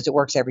it because it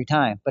works every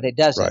time, but it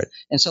doesn't. Right.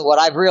 And so what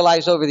I've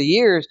realized over the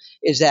years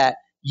is that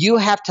you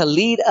have to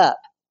lead up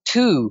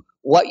to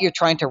what you're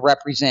trying to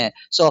represent.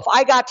 So if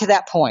I got to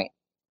that point,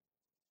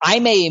 I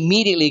may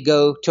immediately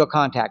go to a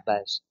contact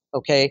buzz,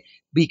 okay?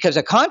 Because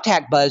a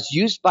contact buzz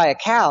used by a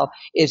cow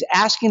is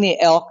asking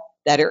the elk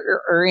that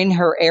are in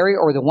her area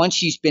or the one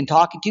she's been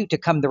talking to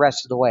come the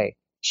rest of the way.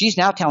 She's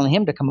now telling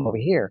him to come over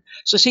here.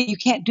 So see, you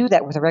can't do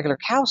that with a regular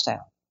cow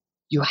sound.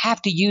 You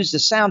have to use the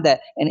sound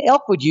that an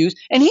elk would use,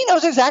 and he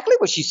knows exactly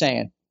what she's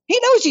saying. He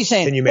knows she's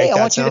saying, "Can you make I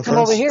want you to come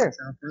over here."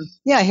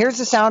 Yeah, here's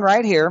the sound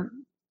right here,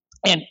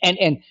 and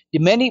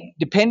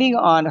depending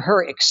on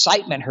her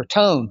excitement, her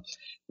tone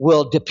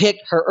will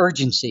depict her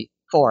urgency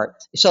for it.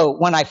 So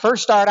when I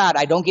first start out,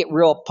 I don't get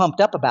real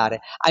pumped up about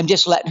it. I'm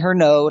just letting her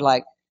know,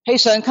 like, "Hey,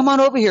 son, come on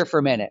over here for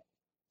a minute."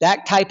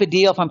 That type of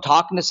deal if I'm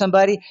talking to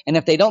somebody, and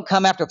if they don't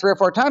come after 3 or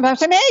 4 times, I'm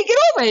saying, "Hey, get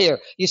over here."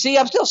 You see,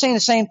 I'm still saying the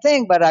same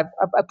thing, but I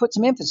put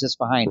some emphasis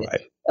behind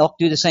it. Elk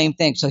do the same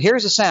thing. So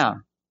here's the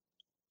sound.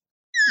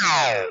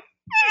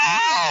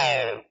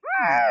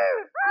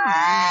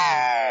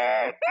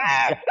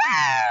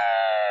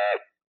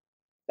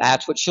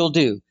 That's what she'll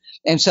do.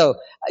 And so,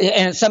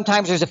 and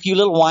sometimes there's a few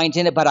little whines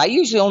in it, but I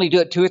usually only do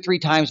it 2 or 3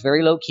 times,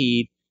 very low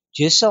key,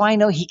 just so I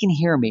know he can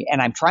hear me.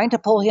 And I'm trying to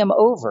pull him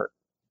over.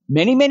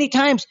 Many, many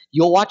times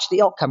you'll watch the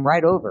elk come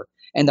right over.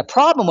 And the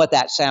problem with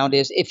that sound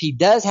is if he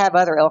does have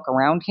other elk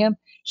around him,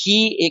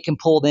 it can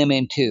pull them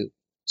in too.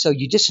 So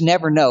you just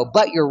never know,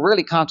 but you're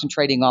really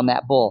concentrating on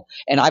that bull.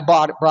 And I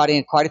brought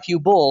in quite a few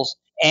bulls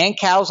and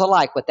cows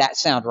alike with that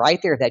sound right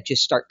there that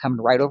just start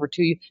coming right over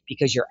to you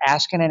because you're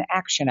asking an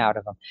action out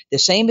of them. The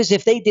same as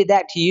if they did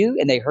that to you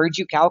and they heard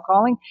you cow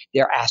calling,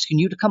 they're asking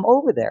you to come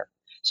over there.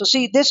 So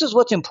see, this is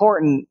what's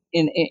important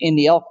in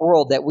the elk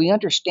world, that we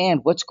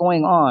understand what's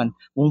going on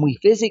when we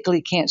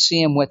physically can't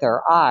see them with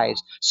our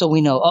eyes. So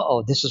we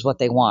know, this is what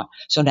they want.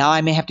 So now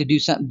I may have to do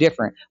something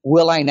different.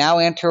 Will I now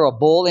enter a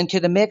bull into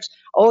the mix?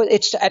 Oh,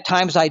 it's at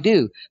times I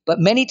do. But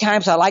many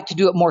times I like to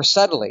do it more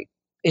subtly,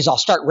 is I'll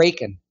start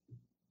raking.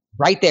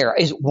 Right there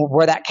is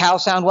where that cow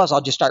sound was. I'll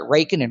just start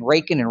raking and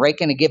raking and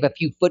raking and give a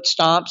few foot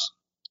stomps.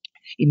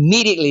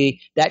 Immediately,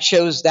 that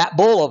shows that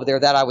bull over there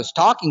that I was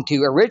talking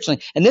to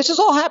originally. And this is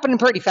all happening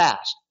pretty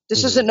fast.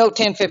 This isn't no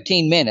 10,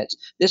 15 minutes.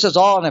 This is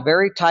all in a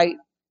very tight,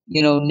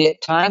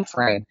 knit time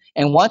frame.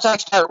 And once I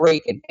start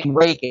raking and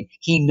raking,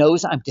 he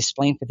knows I'm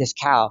displaying for this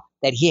cow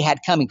that he had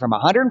coming from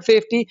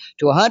 150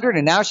 to 100,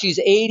 and now she's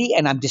 80,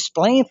 and I'm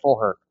displaying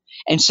for her.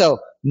 And so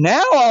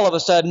now all of a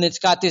sudden it's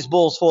got this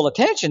bull's full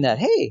attention that,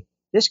 hey,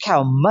 this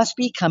cow must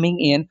be coming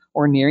in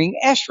or nearing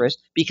estrus,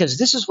 because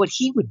this is what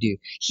he would do.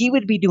 He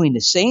would be doing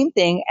the same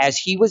thing as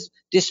he was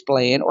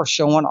displaying or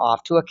showing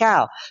off to a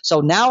cow.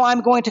 So now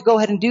I'm going to go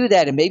ahead and do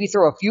that and maybe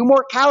throw a few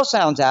more cow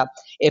sounds out.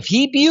 If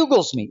he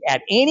bugles me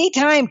at any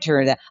time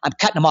during that, I'm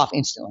cutting him off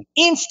instantly.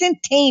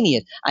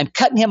 Instantaneous. I'm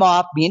cutting him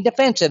off, being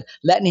defensive,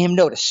 letting him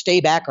know to stay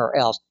back or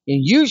else.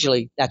 And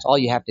usually that's all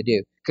you have to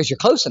do because you're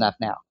close enough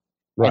now.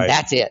 Right. And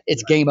that's it.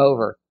 It's game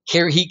over.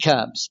 Here he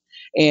comes.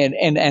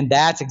 And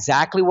that's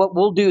exactly what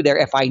we'll do there.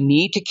 If I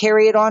need to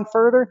carry it on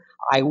further,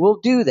 I will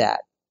do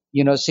that.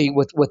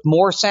 With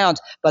more sounds.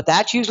 But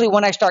that's usually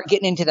when I start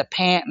getting into the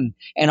panting,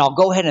 and I'll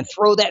go ahead and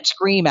throw that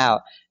scream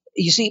out.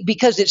 You see,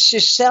 because it's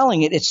just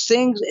selling it. It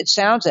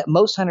sounds that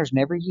most hunters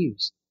never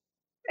use.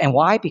 And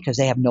why? Because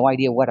they have no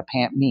idea what a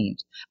pant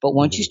means. But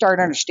once you start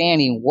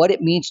understanding what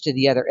it means to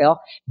the other elk,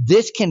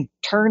 this can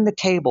turn the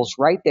tables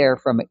right there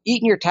from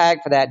eating your tag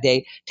for that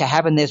day to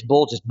having this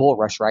bull just bull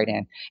rush right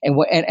in.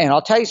 And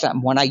I'll tell you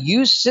something, when I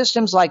use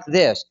systems like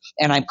this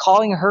and I'm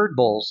calling herd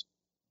bulls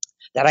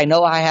that I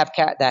know I have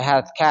that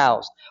have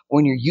cows,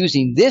 when you're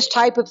using this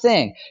type of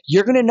thing,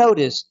 you're going to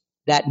notice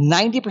that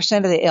 90%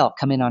 of the elk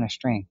come in on a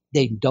string.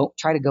 They don't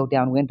try to go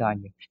downwind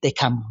on you. They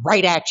come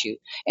right at you.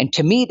 And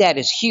to me, that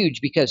is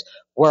huge, because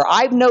where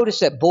I've noticed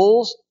that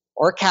bulls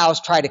or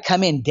cows try to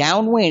come in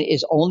downwind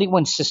is only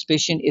when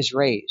suspicion is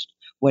raised.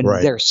 When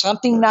there's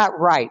something not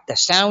right, the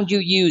sound you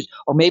use,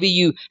 or maybe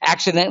you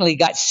accidentally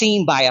got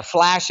seen by a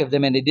flash of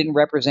them and it didn't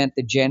represent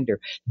the gender.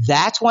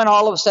 That's when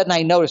all of a sudden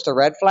I notice the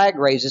red flag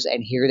raises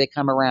and here they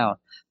come around.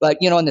 But,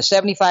 in the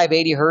 75,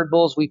 80 herd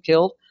bulls we've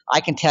killed,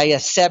 I can tell you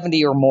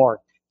 70 or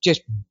more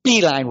just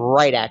beeline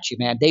right at you,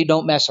 man. They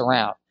don't mess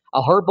around.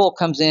 A herd bull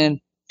comes in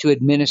to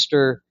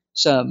administer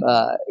some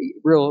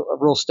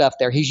real stuff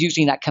there. He's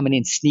usually not coming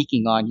in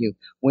sneaking on you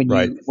when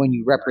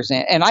you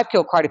represent. And I've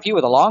killed quite a few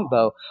with a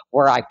longbow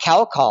where I've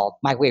cow called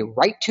my way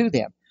right to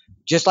them,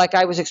 just like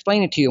I was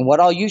explaining to you. And what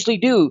I'll usually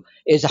do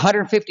is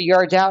 150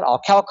 yards out, I'll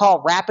cow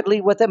call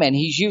rapidly with him, and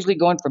he's usually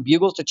going from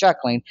bugles to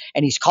chuckling,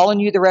 and he's calling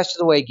you the rest of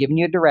the way, giving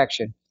you a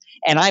direction.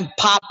 And I'm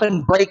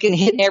popping, breaking,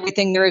 hitting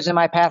everything there is in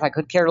my path. I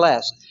could care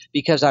less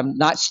because I'm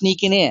not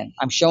sneaking in.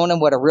 I'm showing them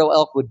what a real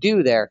elk would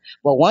do there.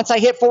 Well, once I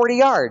hit 40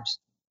 yards,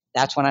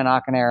 that's when I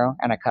knock an arrow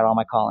and I cut all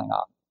my calling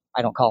off.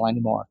 I don't call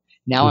anymore.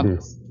 Now I'm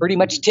pretty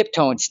much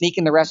tiptoeing,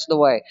 sneaking the rest of the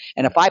way.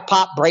 And if I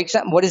pop, break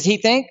something, what does he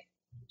think?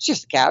 It's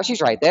just a cow.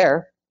 She's right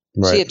there.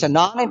 Right. See, it's a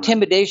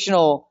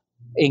non-intimidational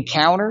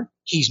encounter.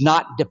 He's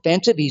not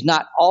defensive. He's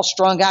not all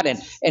strung out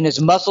and his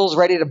muscles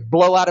ready to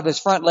blow out of his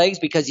front legs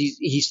because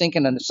he's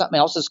thinking that something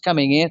else is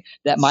coming in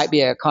that might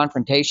be a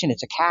confrontation.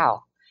 It's a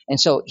cow. And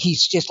so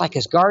he's just like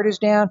his guard is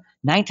down.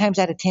 9 times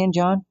out of 10,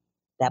 John,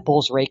 that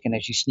bull's raking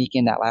as you sneak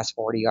in that last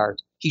 40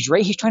 yards. He's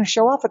trying to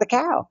show off for the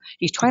cow.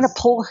 He's trying to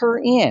pull her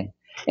in.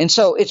 And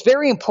so it's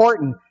very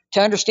important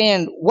to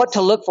understand what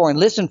to look for and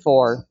listen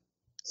for,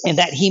 and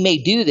that he may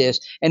do this.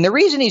 And the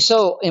reason he's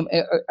so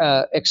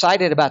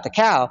excited about the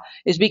cow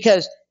is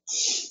because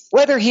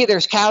whether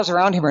there's cows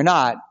around him or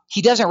not,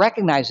 he doesn't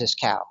recognize this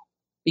cow.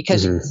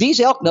 Because these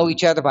elk know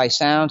each other by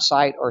sound,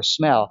 sight, or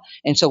smell.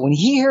 And so when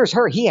he hears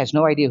her, he has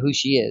no idea who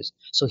she is.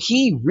 So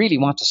he really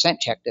wants to scent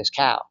check this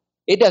cow.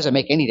 It doesn't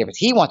make any difference.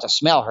 He wants to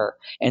smell her.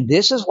 And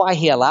this is why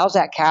he allows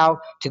that cow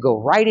to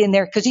go right in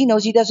there, because he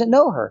knows he doesn't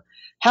know her.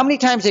 How many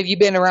times have you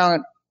been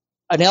around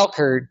an elk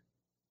herd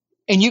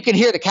and you can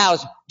hear the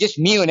cows just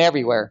mewing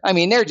everywhere? I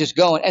mean, they're just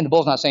going, and the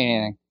bull's not saying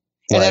anything.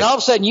 And then all of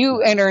a sudden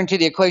you enter into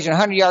the equation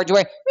 100 yards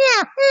away,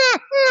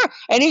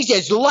 and he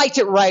just lights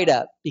it right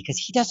up because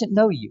he doesn't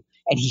know you.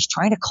 And he's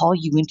trying to call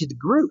you into the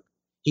group.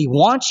 He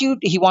wants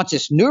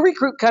this new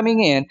recruit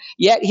coming in,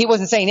 yet he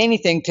wasn't saying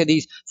anything to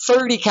these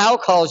 30 cow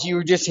calls you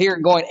were just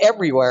hearing going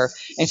everywhere.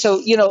 And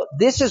so,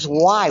 this is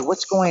why,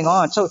 what's going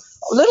on. So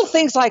little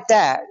things like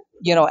that,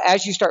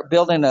 as you start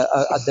building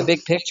the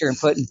big picture and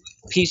putting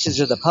pieces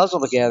of the puzzle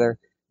together,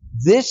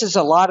 this is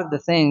a lot of the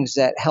things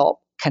that help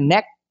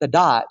connect the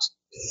dots.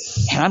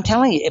 And I'm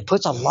telling you, it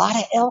puts a lot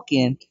of elk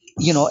in,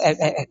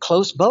 at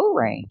close bow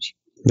range.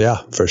 Yeah,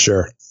 for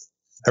sure.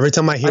 Every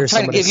time I hear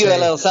somebody give you a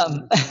little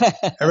something.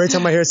 Every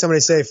time I hear somebody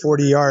say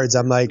 40 yards,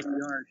 I'm like,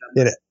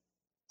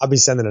 I'll be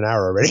sending an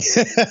arrow already.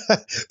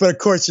 But of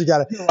course, you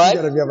gotta be able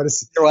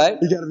to. What?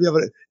 You gotta be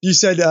able to. You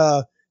said,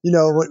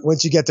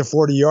 once you get to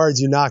 40 yards,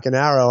 you knock an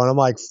arrow, and I'm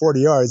like, 40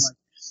 yards.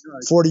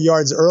 40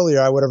 yards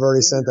earlier, I would have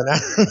already sent an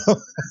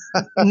arrow.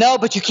 No,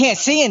 but you can't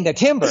see in the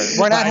timber.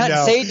 We're not hunting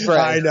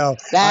sagebrush. I know.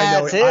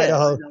 That's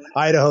it.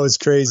 Idaho is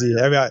crazy.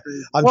 I mean,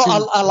 a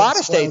lot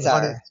of states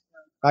are.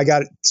 I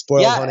got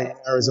spoiled hunting in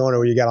Arizona,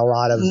 where you got a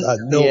lot of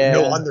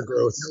no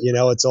undergrowth.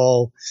 It's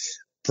all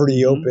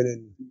pretty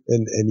open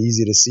and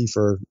easy to see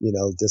for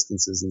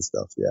distances and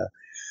stuff. Yeah.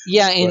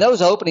 Yeah, in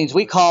those openings,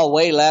 we call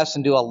way less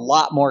and do a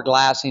lot more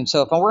glassing.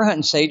 So if we're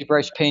hunting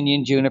sagebrush,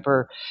 pinyon,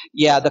 juniper,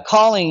 the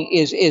calling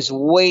is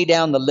way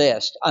down the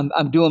list.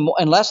 I'm doing more,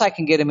 unless I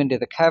can get them into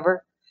the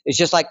cover. It's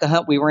just like the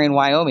hunt we were in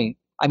Wyoming.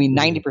 I mean,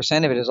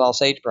 90% of it is all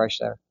sagebrush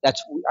there.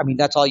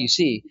 That's all you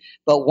see.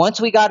 But once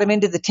we got them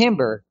into the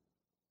timber,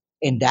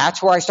 and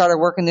that's where I started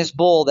working this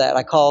bull that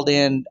I called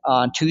in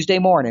on Tuesday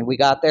morning. We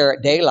got there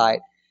at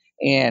daylight,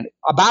 and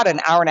about an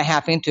hour and a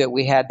half into it,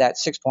 we had that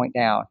 6-point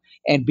down.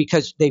 And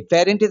because they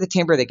fed into the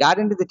timber, they got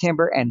into the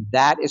timber, and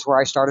that is where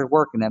I started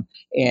working them,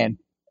 and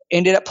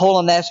ended up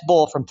pulling this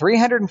bull from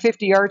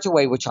 350 yards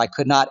away, which I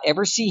could not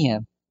ever see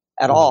him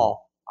at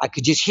all. I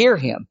could just hear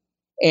him.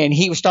 And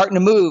he was starting to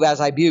move as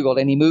I bugled,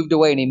 and he moved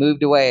away and he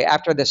moved away.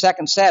 After the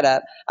second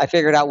setup, I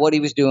figured out what he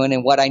was doing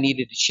and what I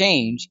needed to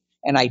change,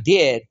 and I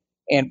did.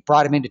 And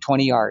brought him into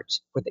 20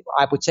 yards.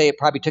 I would say it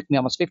probably took me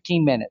almost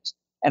 15 minutes.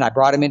 And I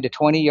brought him into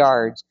 20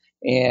 yards.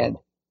 And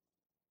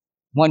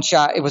one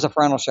shot, it was a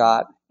frontal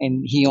shot.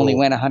 And he only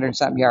went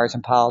 100-something yards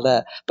and piled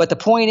up. But the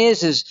point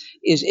is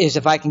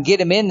if I can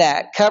get him in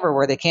that cover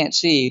where they can't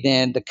see,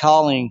 then the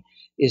calling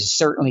is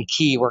certainly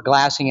key. Where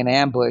glassing and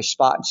ambush,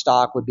 spot and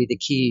stalk would be the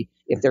key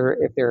if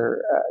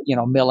they're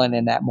milling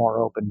in that more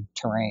open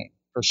terrain,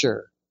 for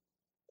sure.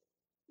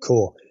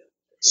 Cool.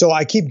 So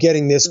I keep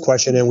getting this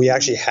question, and we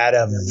actually had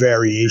a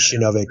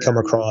variation of it come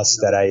across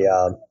that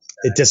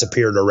it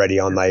disappeared already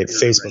on my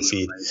Facebook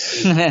feed.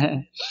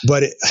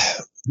 But it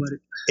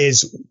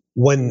is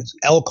when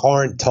elk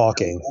aren't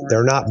talking,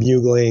 they're not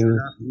bugling,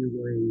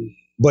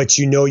 but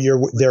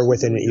they're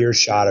within an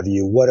earshot of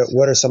you.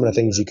 What are some of the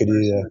things you could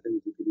do to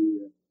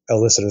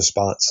elicit a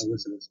response?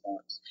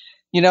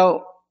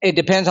 It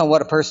depends on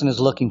what a person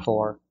is looking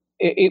for.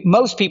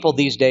 Most people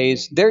these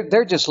days,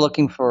 they're just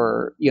looking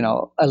for,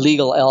 a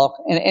legal elk.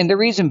 And the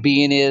reason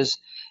being is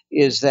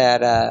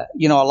that, a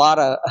lot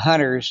of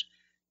hunters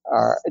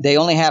they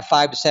only have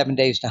 5 to 7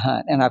 days to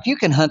hunt. And if you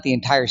can hunt the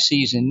entire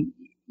season,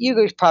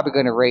 you're probably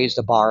going to raise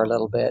the bar a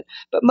little bit.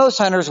 But most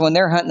hunters, when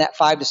they're hunting that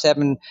 5 to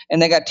 7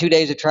 and they got 2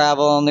 days of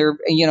travel, and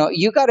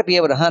you got to be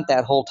able to hunt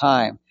that whole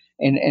time.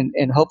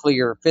 And hopefully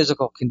your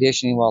physical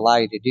conditioning will allow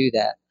you to do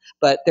that.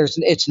 But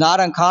it's not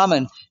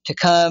uncommon to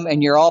come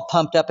and you're all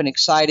pumped up and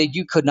excited.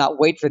 You could not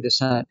wait for this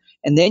hunt.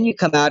 And then you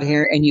come out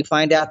here and you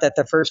find out that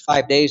the first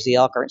 5 days the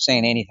elk aren't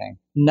saying anything,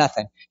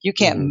 nothing. You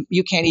can't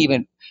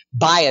even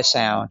buy a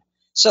sound.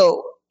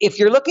 So if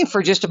you're looking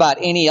for just about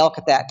any elk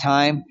at that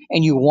time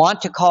and you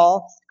want to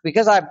call,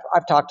 because I've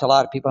talked to a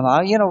lot of people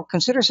now,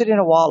 consider sitting in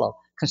a wallow.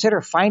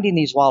 Consider finding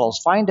these wallows.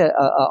 Find a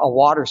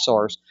water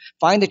source.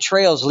 Find the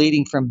trails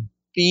leading from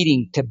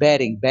feeding to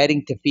bedding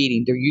to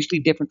feeding. They're usually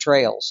different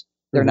trails.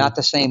 They're not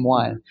the same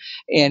one.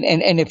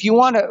 And if you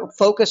want to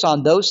focus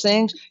on those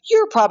things,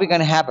 you're probably going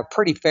to have a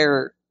pretty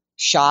fair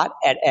shot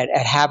at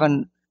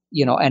having,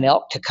 an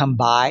elk to come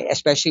by,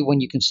 especially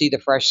when you can see the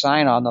fresh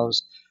sign on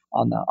those,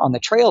 on the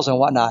trails and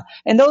whatnot.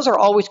 And those are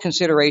always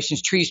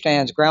considerations: tree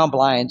stands, ground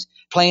blinds,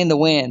 playing the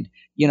wind,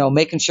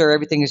 making sure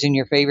everything is in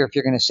your favor if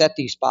you're going to set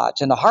these spots.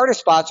 And the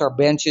hardest spots are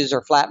benches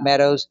or flat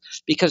meadows,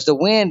 because the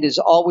wind is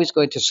always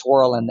going to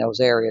swirl in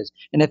those areas.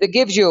 And if it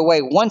gives you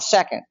away 1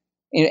 second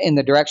in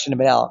the direction of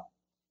an elk,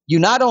 you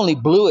not only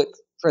blew it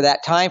for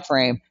that time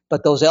frame,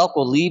 but those elk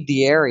will leave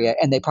the area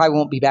and they probably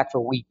won't be back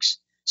for weeks.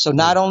 So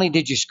not only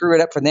did you screw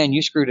it up for then,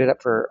 you screwed it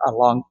up for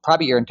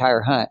probably your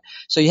entire hunt.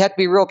 So you have to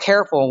be real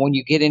careful when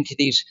you get into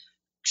these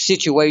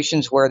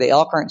situations where the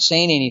elk aren't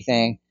saying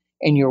anything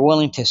and you're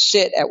willing to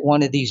sit at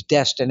one of these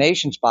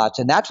destination spots.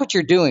 And that's what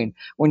you're doing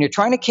when you're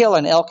trying to kill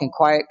an elk in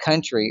quiet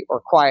country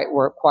or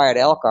where quiet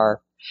elk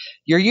are.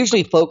 You're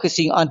usually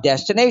focusing on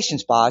destination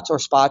spots or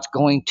spots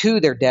going to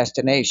their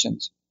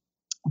destinations.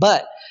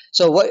 But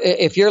so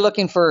if you're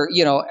looking for,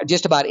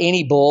 just about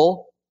any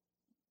bull,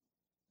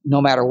 no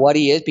matter what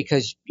he is,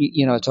 because,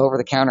 it's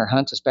over-the-counter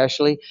hunts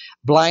especially,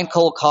 blind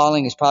cold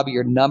calling is probably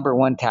your number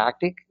one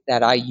tactic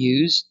that I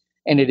use.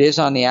 and it is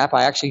on the app.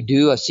 I actually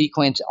do a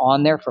sequence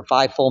on there for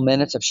 5 full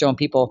minutes of showing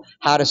people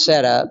how to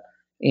set up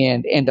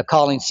and the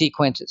calling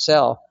sequence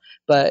itself.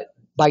 But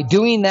by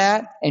doing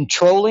that and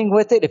trolling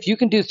with it, if you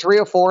can do 3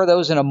 or 4 of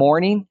those in a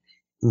morning,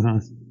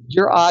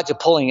 your odds of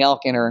pulling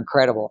elk in are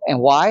incredible. And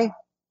why?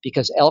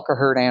 Because elk are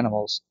herd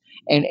animals.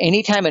 And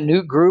anytime a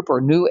new group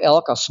or new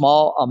elk, a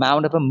small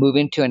amount of them, move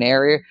into an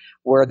area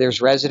where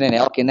there's resident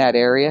elk in that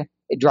area,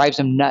 it drives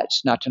them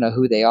nuts not to know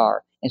who they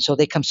are. And so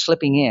they come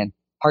slipping in.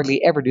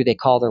 Hardly ever do they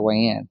call their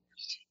way in.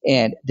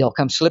 And they'll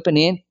come slipping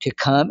in to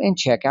come and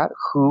check out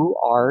who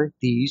are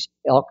these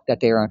elk that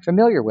they are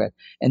unfamiliar with.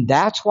 And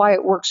that's why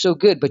it works so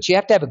good. But you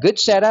have to have a good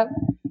setup,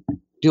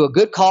 do a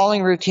good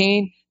calling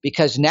routine,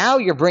 because now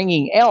you're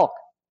bringing elk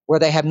where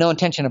they have no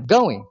intention of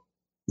going.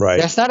 Right.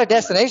 That's not a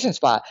destination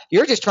spot.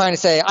 You're just trying to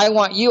say, I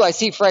want you. I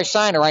see fresh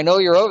sign, or I know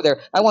you're over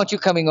there. I want you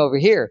coming over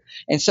here.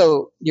 And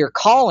so your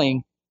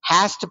calling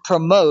has to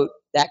promote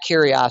that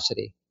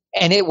curiosity.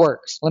 And it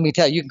works. Let me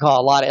tell you, you can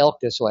call a lot of elk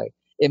this way.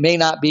 It may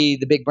not be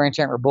the big branch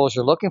antler bulls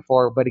you're looking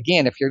for, but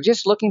again, if you're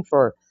just looking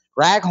for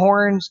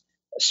raghorns,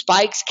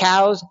 spikes,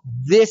 cows,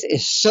 this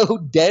is so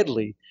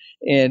deadly.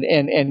 And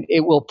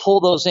it will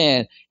pull those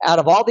in. Out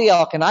of all the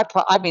elk, and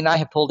I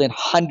have pulled in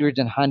hundreds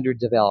and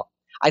hundreds of elk.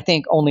 I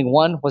think only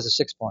one was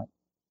a 6-point.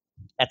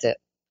 That's it.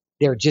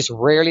 There just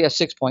rarely a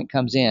 6-point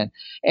comes in.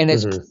 And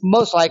it's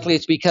most likely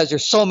it's because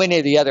there's so many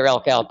of the other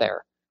elk out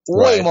there.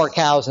 Way more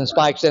cows and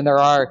spikes than there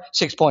are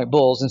 6-point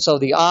bulls. And so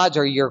the odds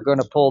are you're going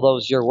to pull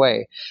those your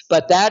way.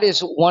 But that is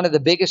one of the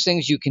biggest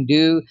things you can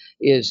do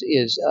is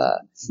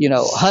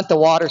hunt the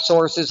water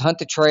sources, hunt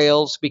the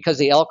trails, because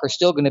the elk are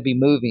still going to be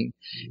moving.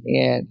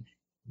 And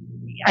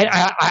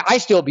I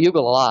still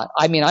bugle a lot.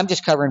 I mean, I'm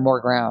just covering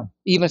more ground.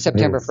 Even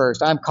September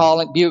 1st, I'm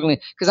bugling,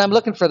 because I'm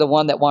looking for the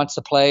one that wants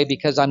to play,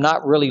 because I'm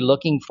not really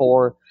looking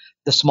for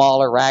the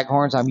smaller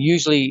raghorns. I'm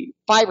usually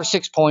 5 or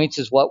 6 points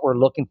is what we're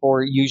looking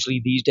for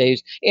usually these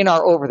days in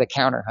our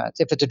over-the-counter hunts.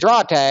 If it's a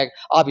draw tag,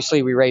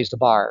 obviously we raise the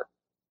bar.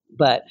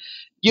 But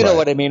you know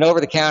what I mean,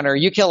 over-the-counter,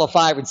 you kill a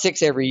 5 and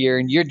 6 every year,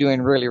 and you're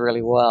doing really,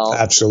 really well.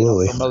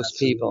 Absolutely. For most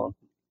people.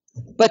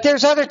 But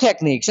there's other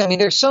techniques. I mean,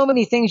 there's so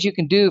many things you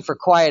can do for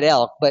quiet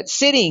elk, but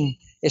sitting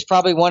is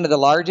probably one of the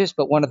largest,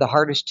 but one of the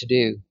hardest to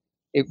do.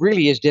 It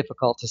really is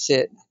difficult to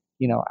sit,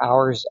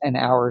 hours and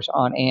hours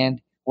on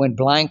end when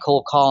blind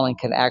cold calling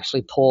can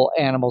actually pull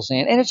animals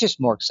in. And it's just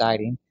more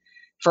exciting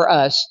for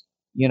us,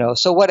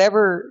 So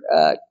whatever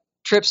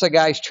trips a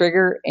guy's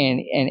trigger,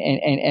 and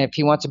if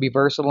he wants to be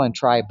versatile and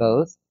try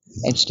both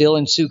and still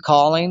ensue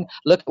calling.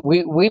 Look,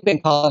 we've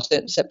been calling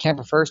since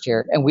September 1st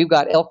here, and we've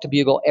got elk to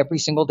bugle every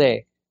single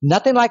day.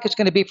 Nothing like it's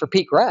going to be for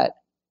peak rut,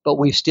 but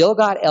we've still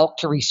got elk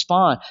to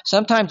respond.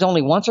 Sometimes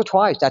only once or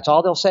twice. That's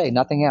all they'll say,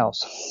 nothing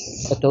else.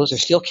 But those are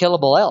still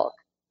killable elk.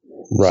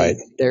 Right.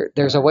 So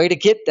there's a way to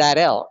get that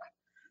elk.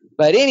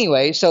 But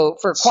anyway, so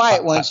for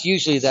quiet ones,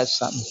 usually that's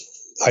something.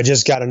 I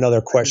just got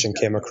another question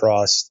came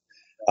across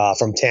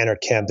from Tanner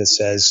Kemp that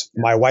says,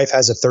 my wife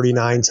has a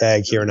 39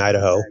 tag here in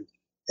Idaho,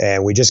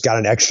 and we just got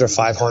an extra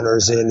 5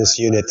 hunters in this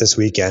unit this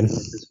weekend,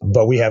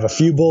 but we have a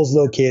few bulls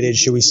located.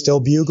 Should we still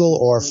bugle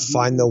or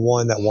find the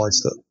one that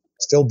wants to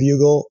still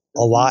bugle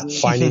a lot,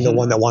 finding the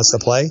one that wants to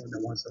play?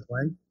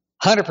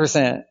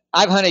 100%.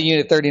 I've hunted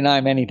unit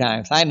 39 many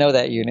times. I know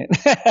that unit.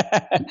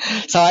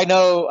 So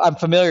I'm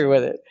familiar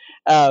with it.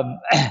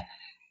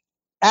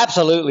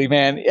 Absolutely,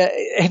 man.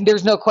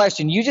 There's no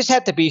question. You just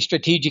have to be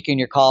strategic in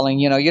your calling.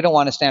 You don't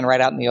want to stand right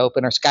out in the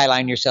open or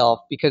skyline yourself,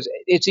 because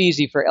it's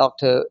easy for elk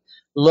to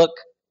look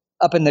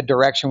up in the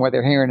direction where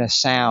they're hearing a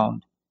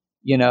sound,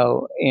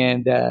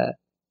 and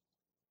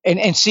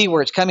see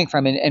where it's coming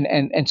from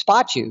and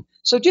spot you.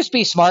 So just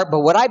be smart.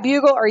 But would I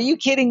bugle? Are you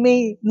kidding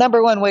me?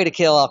 Number one way to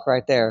kill elk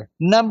right there.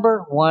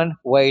 Number one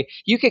way.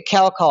 You could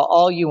cow call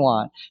all you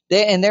want.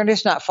 They're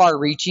just not far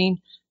reaching.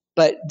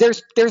 But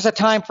there's a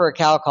time for a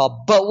cow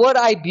call. But would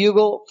I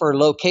bugle for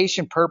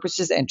location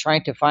purposes and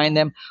trying to find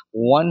them?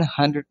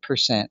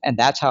 100%. And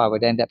that's how I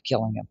would end up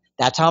killing them.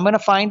 That's how I'm going to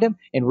find them.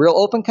 In real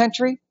open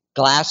country,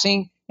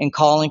 glassing and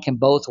calling can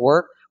both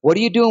work. What are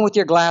you doing with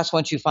your glass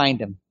once you find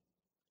them?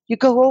 You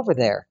go over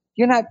there.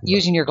 You're not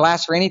using your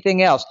glass for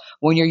anything else.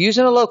 When you're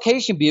using a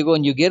location bugle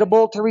and you get a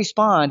bull to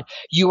respond,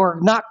 you are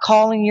not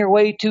calling your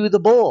way to the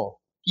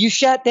bull. You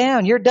shut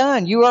down. You're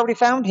done. You already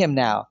found him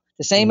now.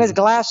 The same as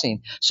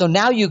glassing. So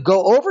now you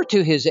go over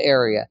to his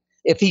area.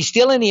 If he's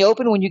still in the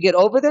open when you get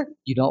over there,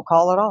 you don't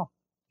call at all.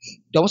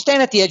 Don't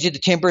stand at the edge of the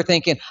timber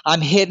thinking,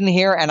 I'm hidden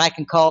here and I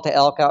can call to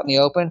elk out in the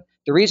open.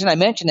 The reason I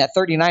mentioned that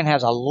 39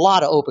 has a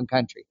lot of open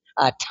country,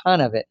 a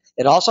ton of it.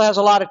 It also has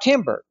a lot of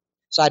timber.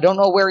 So I don't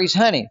know where he's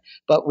hunting.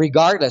 But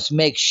regardless,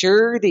 make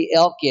sure the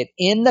elk get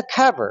in the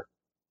cover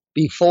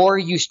before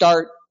you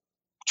start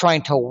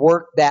trying to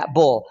work that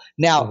bull.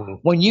 Now,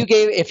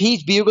 if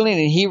he's bugling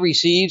and he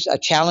receives a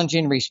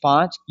challenging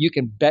response, you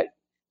can bet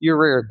your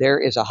rear there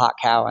is a hot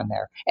cow in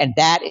there. And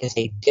that is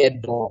a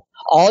dead bull.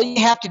 All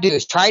you have to do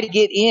is try to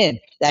get in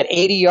that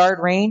 80-yard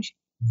range.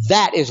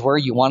 That is where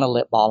you want to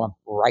lip ball them,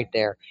 right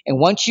there. And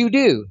once you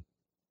do,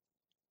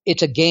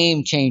 It's a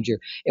game changer.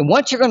 And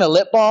once you're going to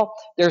lip ball,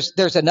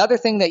 there's another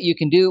thing that you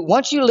can do.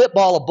 Once you lip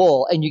ball a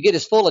bull and you get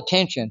his full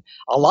attention,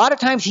 a lot of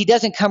times he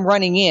doesn't come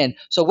running in.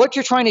 So what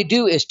you're trying to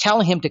do is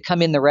tell him to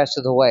come in the rest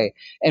of the way.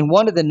 And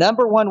one of the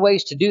number one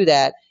ways to do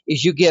that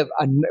is you give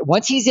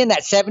once he's in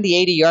that 70,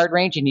 80 yard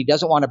range and he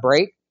doesn't want to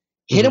break,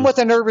 hit him with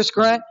a nervous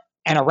grunt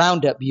and a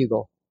roundup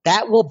bugle.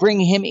 That will bring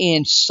him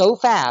in so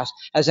fast.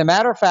 As a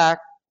matter of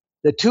fact,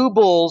 the 2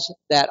 bulls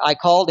that I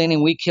called in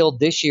and we killed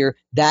this year,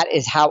 that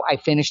is how I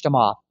finished them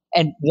off.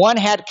 And one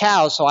had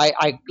cows, so I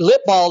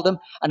lip balled him,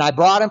 and I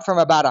brought him from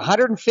about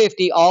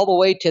 150 all the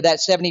way to that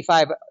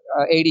 75,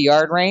 80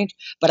 yard range,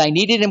 but I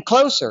needed him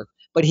closer.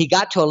 But he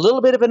got to a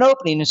little bit of an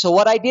opening, and so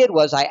what I did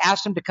was I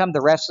asked him to come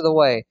the rest of the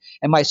way.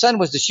 And my son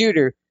was the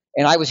shooter,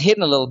 and I was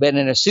hitting a little bit,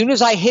 and as soon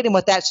as I hit him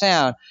with that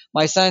sound,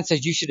 my son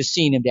says, "You should have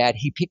seen him, Dad."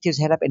 He picked his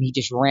head up, and he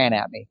just ran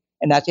at me,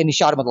 and he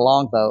shot him with a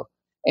longbow.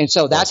 And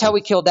so that's how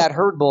we killed that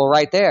herd bull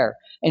right there.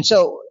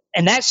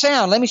 And that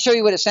sound, let me show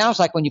you what it sounds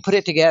like when you put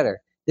it together.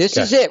 This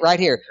is it right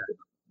here.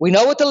 We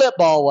know what the lip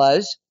ball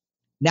was.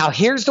 Now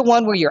here's the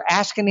one where you're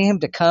asking him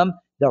to come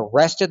the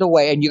rest of the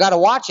way. And you got to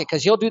watch it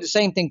because he'll do the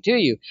same thing to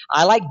you.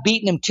 I like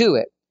beating him to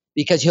it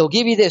because he'll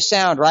give you this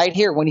sound right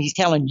here when he's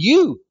telling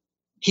you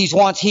he's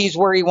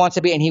where he wants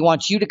to be and he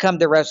wants you to come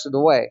the rest of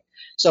the way.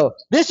 So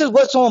this is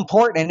what's so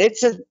important. And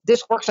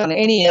this works on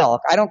any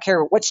elk. I don't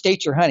care what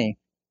state you're hunting.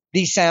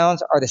 These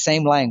sounds are the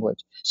same language.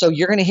 So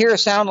you're going to hear a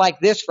sound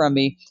like this from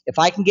me if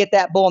I can get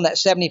that bull in that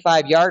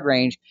 75 yard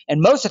range. And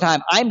most of the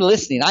time I'm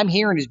listening. I'm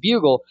hearing his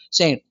bugle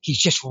saying, he's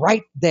just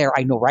right there.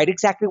 I know right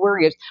exactly where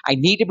he is. I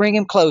need to bring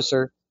him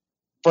closer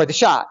for the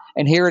shot.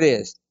 And here it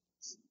is.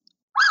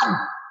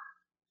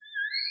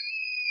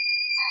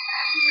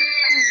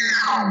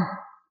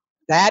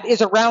 That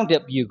is a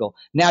roundup bugle.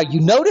 Now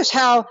you notice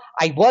how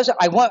I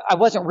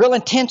wasn't real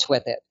intense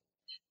with it.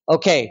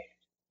 Okay.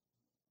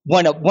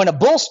 When a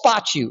bull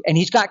spots you and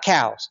he's got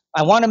cows,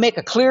 I want to make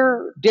a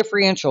clear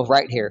differential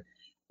right here.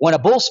 When a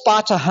bull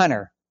spots a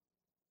hunter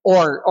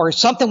or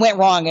something went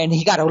wrong and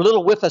he got a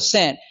little whiff of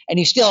scent and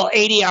he's still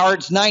 80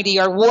 yards, 90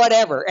 or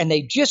whatever, and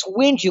they just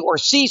wind you or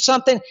see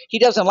something he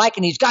doesn't like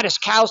and he's got his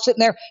cow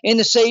sitting there in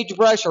the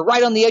sagebrush or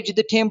right on the edge of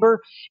the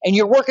timber and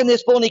you're working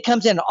this bull and he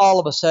comes in and all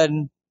of a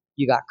sudden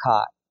you got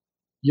caught.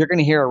 You're going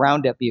to hear a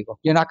roundup bugle.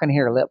 You're not going to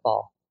hear a lip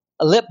ball.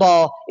 A lip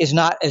ball is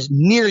not as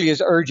nearly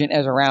as urgent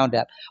as a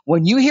roundup.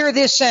 When you hear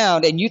this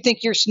sound and you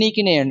think you're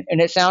sneaking in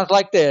and it sounds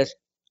like this,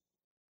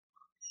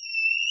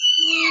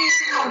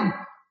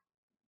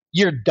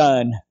 you're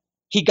done.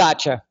 He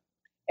got you.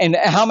 And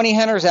how many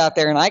hunters out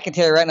there, and I can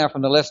tell you right now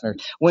from the listeners,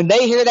 when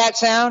they hear that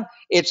sound,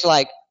 it's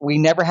like we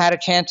never had a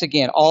chance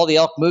again. All the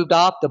elk moved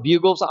off, the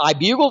bugles. I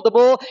bugled the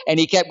bull and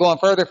he kept going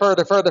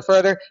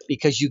further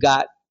because you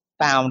got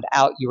found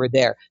out you were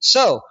there.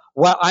 So,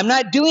 well, I'm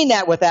not doing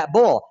that with that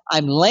bull.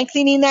 I'm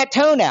lengthening that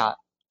tone out.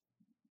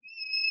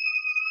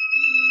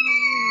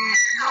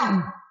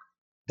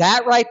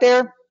 That right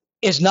there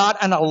is not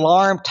an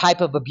alarm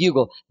type of a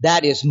bugle.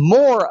 That is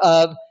more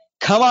of,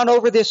 come on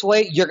over this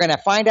way. You're going to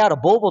find out a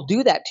bull will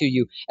do that to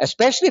you,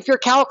 especially if you're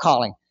cow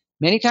calling.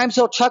 Many times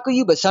he'll chuckle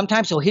you, but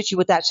sometimes he'll hit you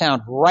with that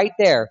sound right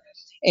there.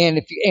 And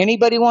if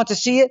anybody wants to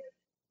see it,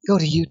 go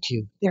to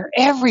YouTube. They're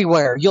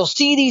everywhere. You'll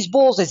see these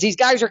bulls as these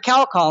guys are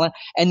cow calling,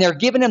 and they're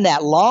giving them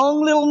that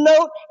long little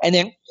note, and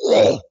then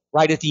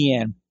right at the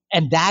end.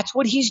 And that's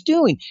what he's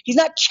doing. He's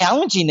not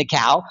challenging the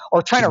cow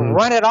or trying to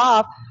run it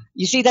off.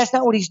 You see, that's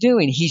not what he's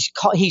doing. He's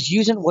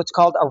using what's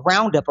called a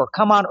roundup or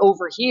come on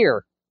over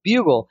here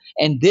bugle.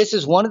 And this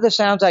is one of the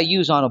sounds I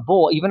use on a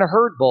bull, even a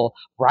herd bull,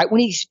 right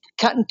when he's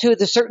cutting to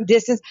the certain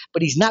distance,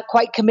 but he's not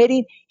quite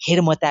committing. Hit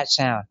him with that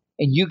sound.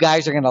 And you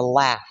guys are going to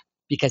laugh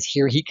because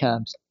here he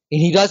comes. And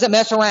he doesn't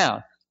mess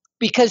around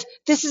because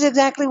this is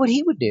exactly what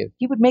he would do.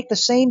 He would make the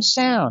same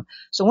sound.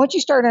 So once you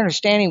start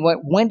understanding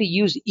when to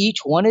use each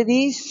one of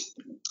these,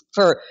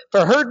 for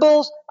herd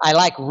bulls, I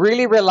like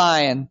really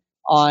relying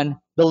on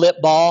the lip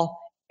ball,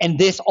 and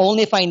this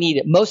only if I need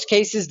it. Most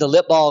cases, the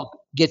lip ball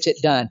gets it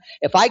done.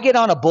 If I get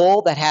on a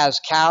bull that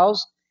has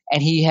cows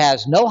and he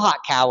has no hot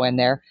cow in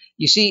there,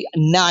 you see,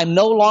 now I'm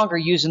no longer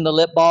using the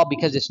lip ball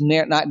because it's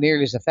not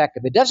nearly as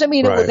effective. It doesn't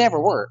mean it would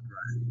never work,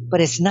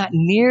 but it's not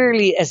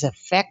nearly as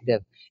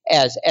effective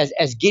as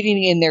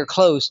getting in there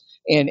close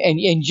and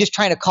just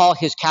trying to call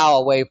his cow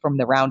away from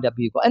the roundup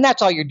bugle. And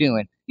that's all you're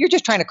doing. You're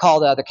just trying to call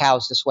the other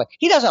cows this way.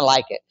 He doesn't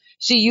like it.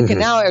 See, you can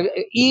now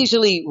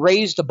easily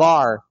raise the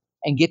bar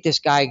and get this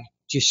guy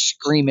just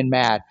screaming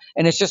mad.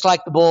 And it's just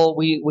like the bull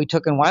we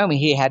took in Wyoming.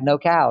 He had no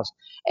cows.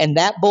 And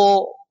that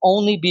bull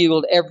only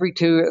bugled every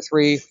 2,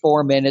 3,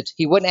 4 minutes.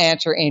 He wouldn't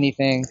answer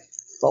anything.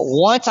 But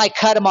once I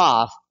cut him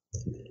off,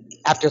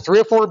 after 3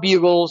 or 4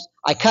 bugles,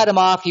 I cut him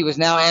off. He was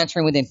now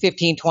answering within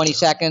 15, 20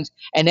 seconds.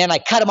 And then I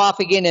cut him off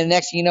again. And the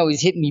next thing you know,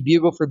 he's hitting me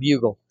bugle for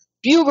bugle.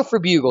 Bugle for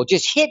bugle,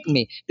 just hitting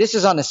me. This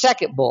is on the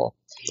second bull.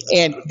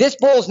 And this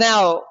bull's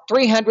now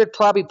 300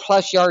 probably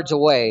plus yards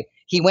away.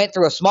 He went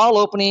through a small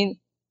opening.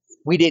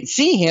 We didn't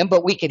see him,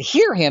 but we could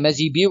hear him as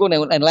he bugled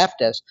and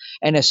left us.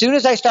 And as soon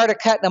as I started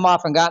cutting him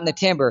off and got in the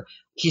timber,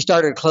 he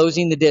started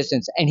closing the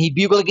distance, and he'd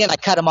bugle again. I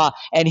cut him off,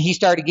 and he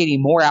started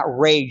getting more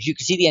outraged. You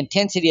could see the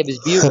intensity of his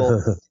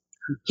bugle.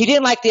 He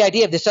didn't like the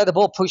idea of this other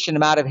bull pushing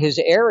him out of his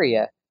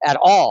area at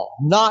all,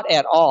 not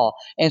at all.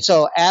 And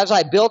so as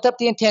I built up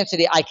the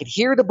intensity, I could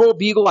hear the bull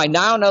bugle. I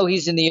now know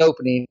he's in the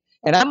opening,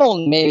 and I'm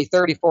only maybe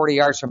 30, 40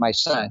 yards from my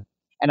son.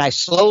 And I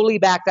slowly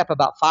backed up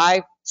about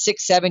 5,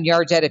 6, 7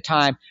 yards at a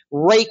time,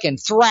 raking,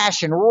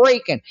 thrashing,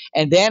 raking.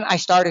 And then I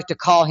started to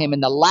call him.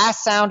 And the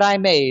last sound I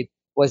made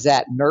was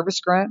that nervous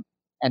grunt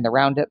and the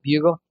roundup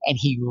bugle. And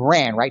he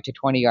ran right to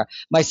 20 yards.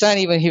 My son,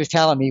 even, he was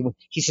telling me,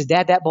 he said,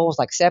 Dad, that bull was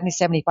like 70,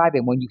 75.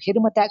 And when you hit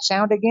him with that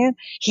sound again,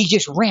 he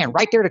just ran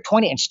right there to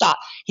 20 and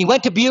stopped. He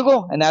went to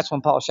bugle, and that's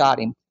when Paul shot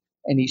him.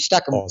 And he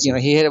stuck him, Awesome.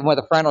 he hit him with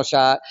a frontal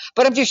shot.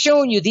 But I'm just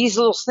showing you these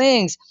little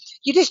things.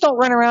 You just don't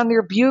run around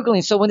there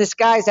bugling. So when this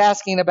guy's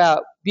asking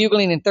about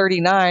bugling in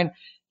 39,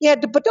 yeah,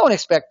 but don't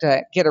expect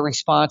to get a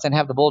response and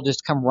have the bull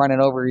just come running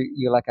over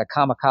you like a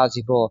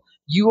kamikaze bull.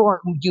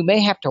 You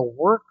may have to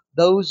work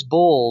those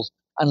bulls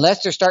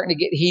unless they're starting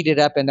to get heated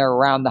up and they're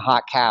around the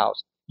hot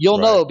cows. You'll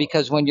know,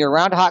 because when you're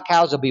around hot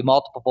cows, there'll be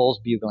multiple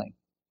bulls bugling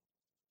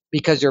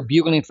because they're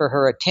bugling for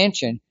her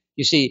attention.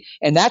 You see,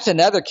 and that's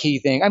another key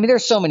thing. I mean,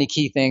 there's so many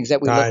key things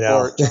that we look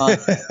for, John.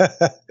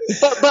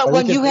 But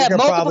when you have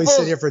multiple probably bulls,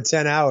 sit here for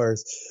 10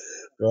 hours.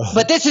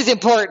 But this is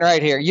important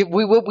right here.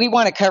 We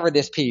want to cover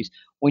this piece.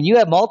 When you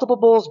have multiple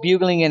bulls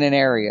bugling in an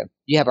area,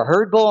 you have a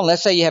herd bull, and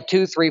let's say you have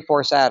 2, 3,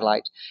 4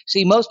 satellites.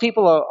 See, most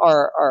people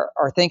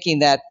are thinking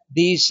that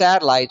these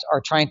satellites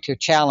are trying to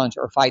challenge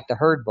or fight the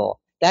herd bull.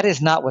 That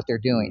is not what they're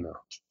doing. No.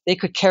 They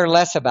could care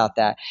less about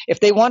that. If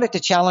they wanted to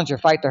challenge or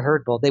fight the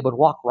herd bull, they would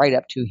walk right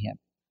up to him.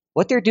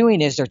 What they're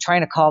doing is they're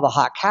trying to call the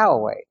hot cow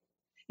away.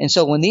 And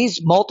so when these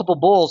multiple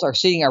bulls are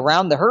sitting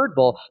around the herd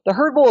bull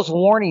is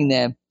warning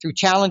them through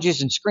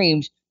challenges and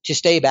screams to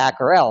stay back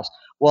or else.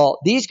 Well,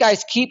 these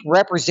guys keep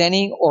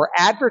representing or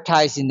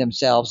advertising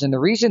themselves. And the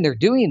reason they're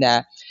doing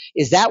that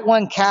is that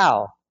one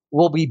cow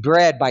will be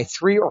bred by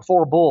 3 or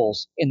 4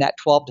 bulls in that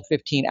 12 to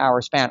 15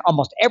 hour span.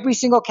 Almost every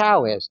single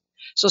cow is.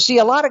 So see,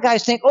 a lot of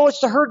guys think, oh, it's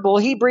the herd bull.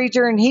 He breeds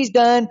her and he's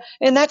done.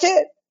 And that's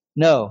it.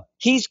 No,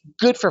 he's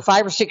good for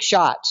 5 or 6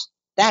 shots.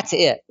 That's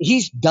it.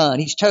 He's done.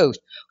 He's toast.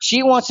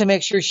 She wants to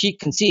make sure she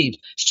conceives.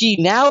 She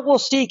now will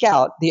seek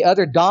out the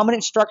other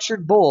dominant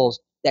structured bulls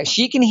that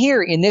she can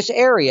hear in this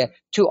area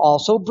to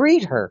also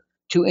breed her,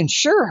 to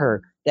ensure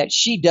her that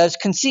she does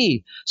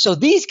conceive. So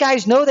these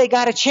guys know they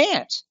got a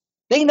chance.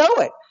 They know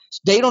it.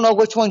 They don't know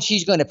which one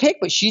she's going to pick,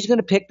 but she's going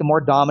to pick the more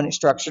dominant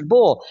structured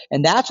bull.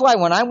 And that's why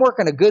when I'm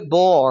working a good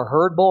bull or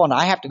herd bull and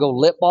I have to go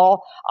lip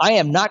ball, I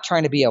am not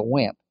trying to be a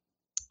wimp.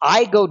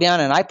 I go down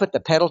and I put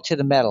the pedal to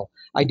the metal.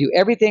 I do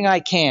everything I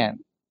can,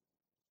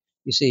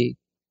 you see,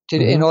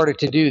 in order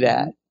to do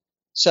that.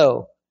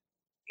 So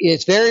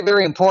it's very,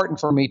 very important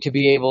for me to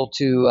be able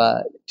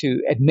to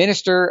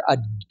administer a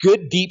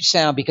good deep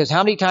sound, because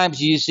how many times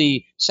do you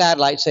see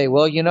satellites say,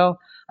 well,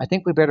 I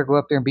think we better go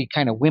up there and be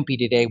kind of wimpy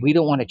today. We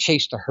don't want to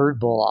chase the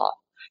herd bull off.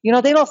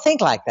 They don't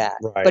think like that.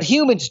 Right. But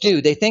humans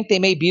do. They think they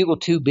may bugle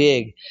too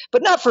big,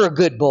 but not for a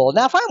good bull.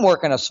 Now, if I'm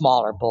working a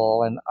smaller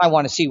bull and I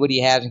want to see what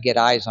he has and get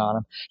eyes on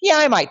him, yeah,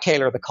 I might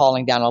tailor the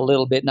calling down a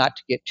little bit, not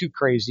to get too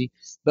crazy.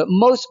 But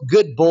most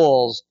good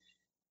bulls,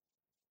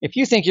 if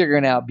you think you're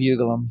going to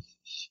out-bugle them,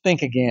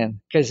 think again.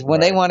 Because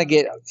when they want to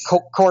get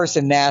coarse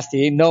and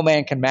nasty, no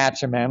man can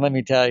match them, man. Let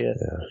me tell you.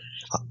 Yeah.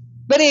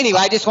 But anyway,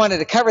 I just wanted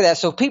to cover that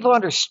so people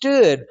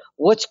understood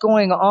what's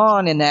going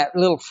on in that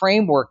little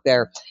framework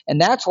there.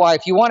 And that's why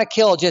if you want to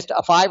kill just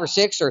a 5 or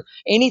 6 or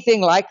anything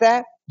like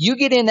that, you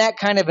get in that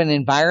kind of an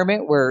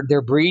environment where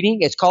they're breeding.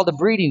 It's called a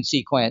breeding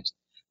sequence.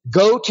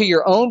 Go to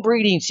your own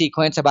breeding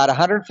sequence about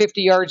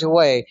 150 yards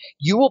away.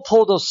 You will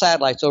pull those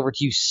satellites over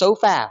to you so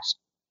fast.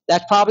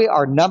 That's probably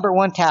our number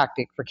one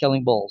tactic for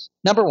killing bulls.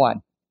 Number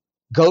one,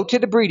 go to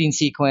the breeding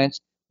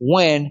sequence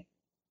when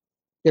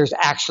there's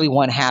actually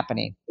one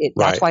happening.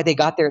 That's why they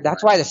got there.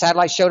 That's why the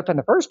satellites showed up in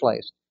the first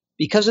place,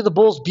 because of the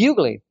bull's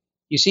bugling.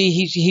 You see,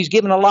 he's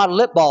giving a lot of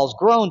lip balls,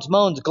 groans,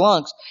 moans,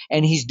 glunks,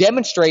 and he's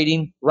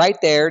demonstrating right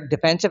there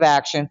defensive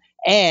action,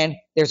 and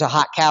there's a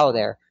hot cow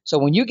there. So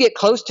when you get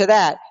close to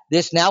that,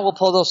 this now will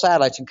pull those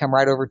satellites and come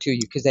right over to you,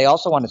 because they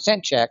also want to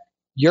scent check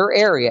your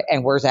area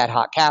and where's that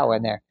hot cow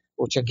in there,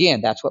 which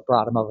again, that's what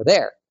brought them over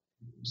there.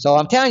 So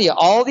I'm telling you,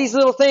 all these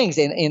little things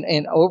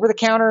in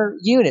over-the-counter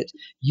units,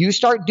 you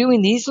start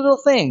doing these little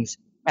things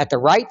at the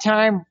right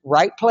time,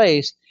 right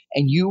place,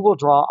 and you will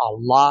draw a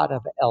lot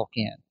of elk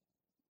in.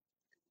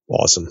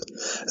 Awesome.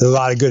 There's a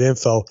lot of good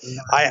info.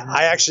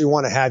 I actually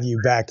want to have you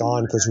back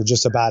on because we're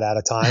just about out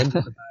of time.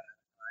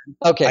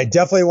 Okay. I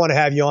definitely want to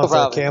have you on for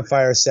a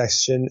campfire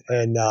session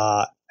and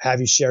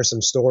have you share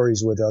some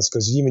stories with us,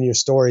 because even your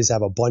stories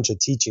have a bunch of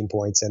teaching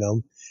points in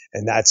them,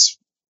 and that's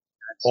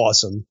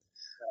awesome.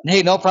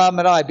 Hey, no problem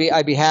at all.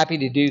 I'd be happy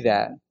to do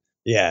that.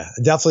 Yeah,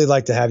 definitely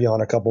like to have you on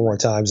a couple more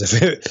times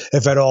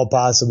if at all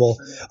possible.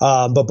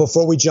 But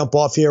before we jump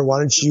off here, why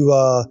don't you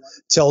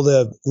tell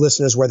the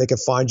listeners where they can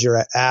find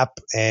your app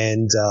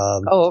and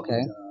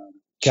okay.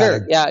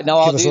 Sure. Yeah, no,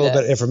 I'll do that. Give us a little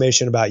bit of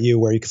information about you,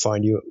 where you can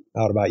find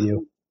out about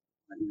you.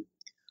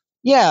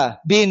 Yeah,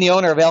 being the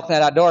owner of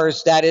ElkNet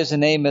Outdoors, that is the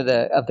name of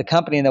the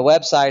company, and the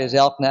website is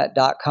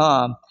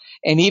elknet.com.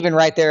 And even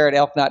right there at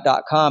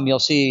elknet.com, you'll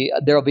see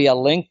there'll be a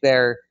link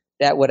there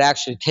that would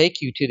actually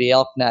take you to the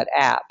ElkNet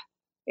app,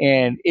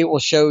 and it will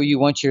show you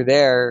once you're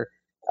there.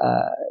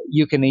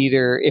 You can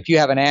either, if you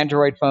have an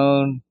Android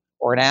phone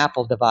or an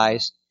Apple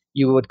device,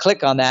 you would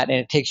click on that, and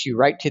it takes you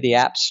right to the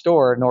app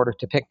store in order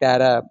to pick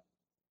that up.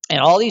 And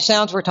all these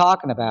sounds we're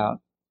talking about,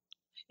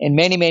 and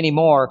many, many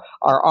more,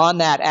 are on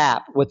that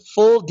app with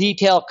full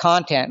detailed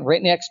content,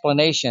 written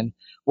explanation,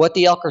 what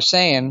the elk are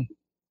saying,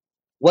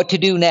 what to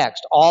do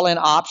next, all in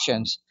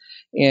options.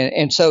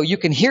 And so you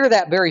can hear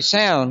that very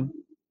sound.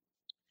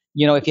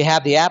 If you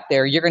have the app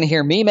there, you're going to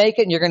hear me make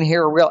it, and you're going to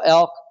hear a real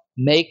elk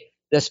make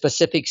the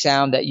specific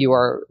sound that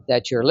you're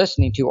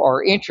listening to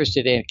or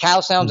interested in, cow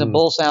sounds and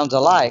bull sounds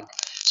alike.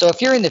 So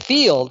if you're in the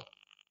field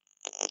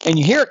and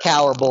you hear a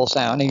cow or bull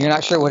sound and you're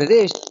not sure what it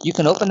is, you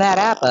can open that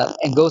app up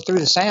and go through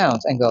the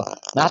sounds and go,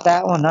 not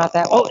that one, not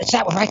that. Oh, it's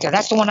that one right there.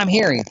 That's the one I'm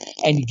hearing.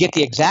 And you get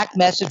the exact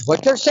message,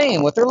 what they're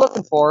saying, what they're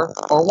looking for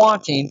or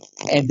wanting,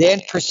 and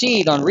then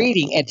proceed on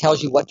reading, and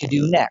tells you what to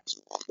do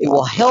next. It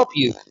will help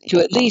you to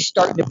at least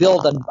start to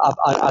build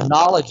a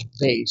knowledge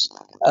base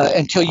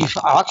until you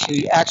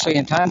actually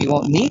in time you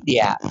won't need the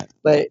app.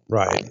 But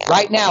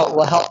right now it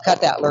will help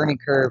cut that learning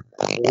curve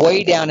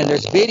way down. And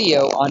there's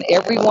video on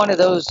every one of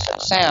those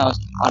sounds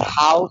on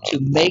how to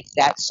make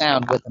that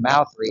sound with the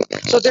mouth read.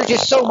 So there's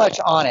just so much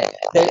on it.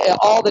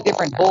 All the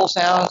different bull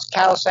sounds,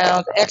 cow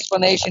sounds,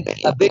 explanation,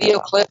 a video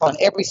clip on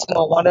every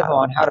single one of them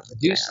on how to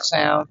produce the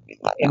sound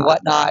and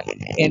whatnot,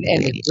 and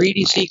the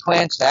breeding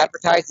sequence, the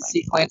advertising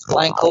sequence,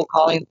 blind cold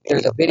calling.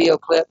 There's a video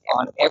clip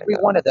on every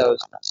one of those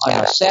on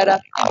our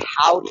setup, on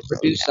how to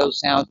produce those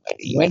sounds,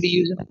 when to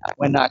use them,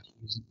 when not to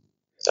use them.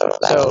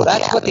 So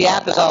that's what the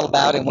app is all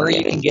about, and where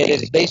you can get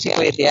it is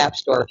basically at the App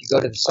Store. If you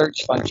go to the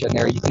search function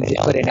there, you can just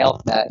put in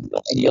ElkNet, and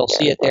you'll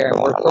see it there. And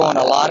we're throwing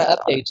a lot of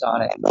updates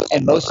on it,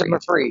 and most of them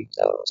are free.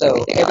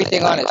 So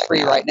everything on it's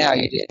free right now.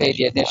 You just pay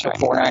the initial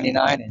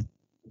 $4.99, and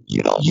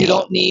you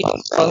don't need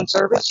phone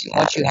service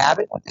once you have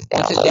it. Once it's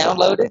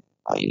downloaded,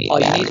 all you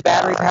need is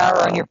battery power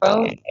on your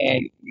phone,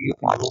 and you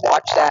can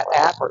watch that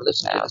app or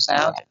listen to the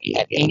sounds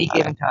at any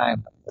given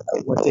time,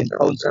 within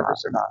phone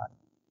service or not.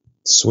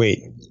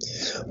 Sweet.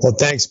 Well,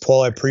 thanks,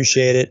 Paul. I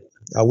appreciate it.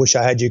 I wish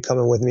I had you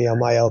coming with me on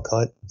my elk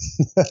hunt.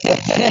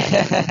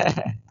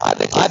 I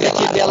bet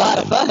you'd be a lot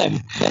of fun.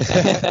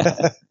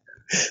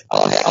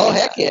 Oh,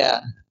 heck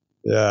yeah.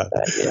 Yeah.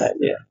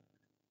 Yeah.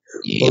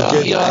 You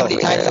know how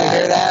many times I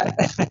hear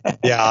that?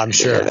 Yeah, I'm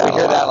sure. We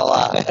hear that a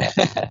lot.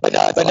 But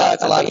no, it's a lot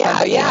of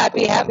fun. Yeah, I'd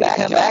be happy to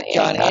come back,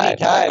 John,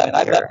 anytime. And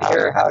I'd love to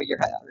hear how your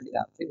hunt turned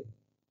out, too.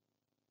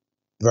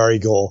 Very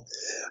cool.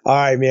 All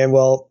right, man.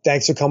 Well,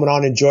 thanks for coming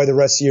on. Enjoy the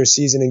rest of your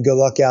season and good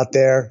luck out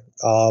there.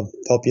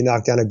 Hope you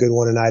knock down a good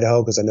one in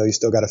Idaho, because I know you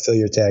still got to fill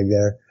your tag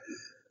there.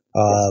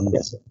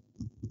 Yes, sir.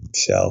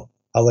 So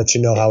I'll let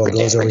you know how it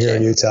goes over here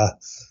in Utah.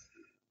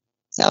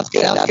 Sounds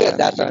good.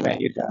 That's what I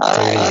meant, Utah. All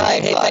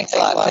right. Hey, thanks a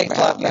lot. Thanks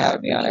a lot for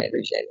having me on. I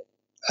appreciate it.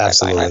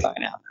 Absolutely. Bye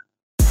now.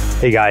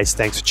 Hey guys,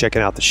 thanks for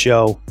checking out the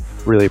show.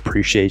 Really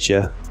appreciate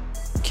you.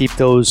 Keep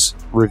those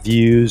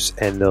reviews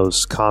and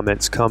those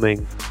comments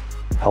coming.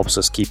 Helps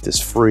us keep this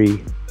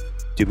free.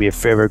 Do me a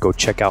favor, go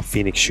check out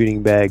Phoenix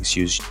Shooting Bags.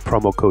 Use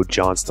promo code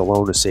John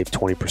Stallone to save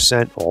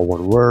 20%, all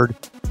one word.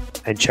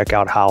 And check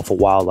out Howl for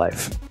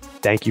Wildlife.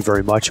 Thank you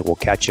very much, and we'll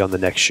catch you on the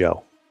next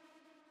show.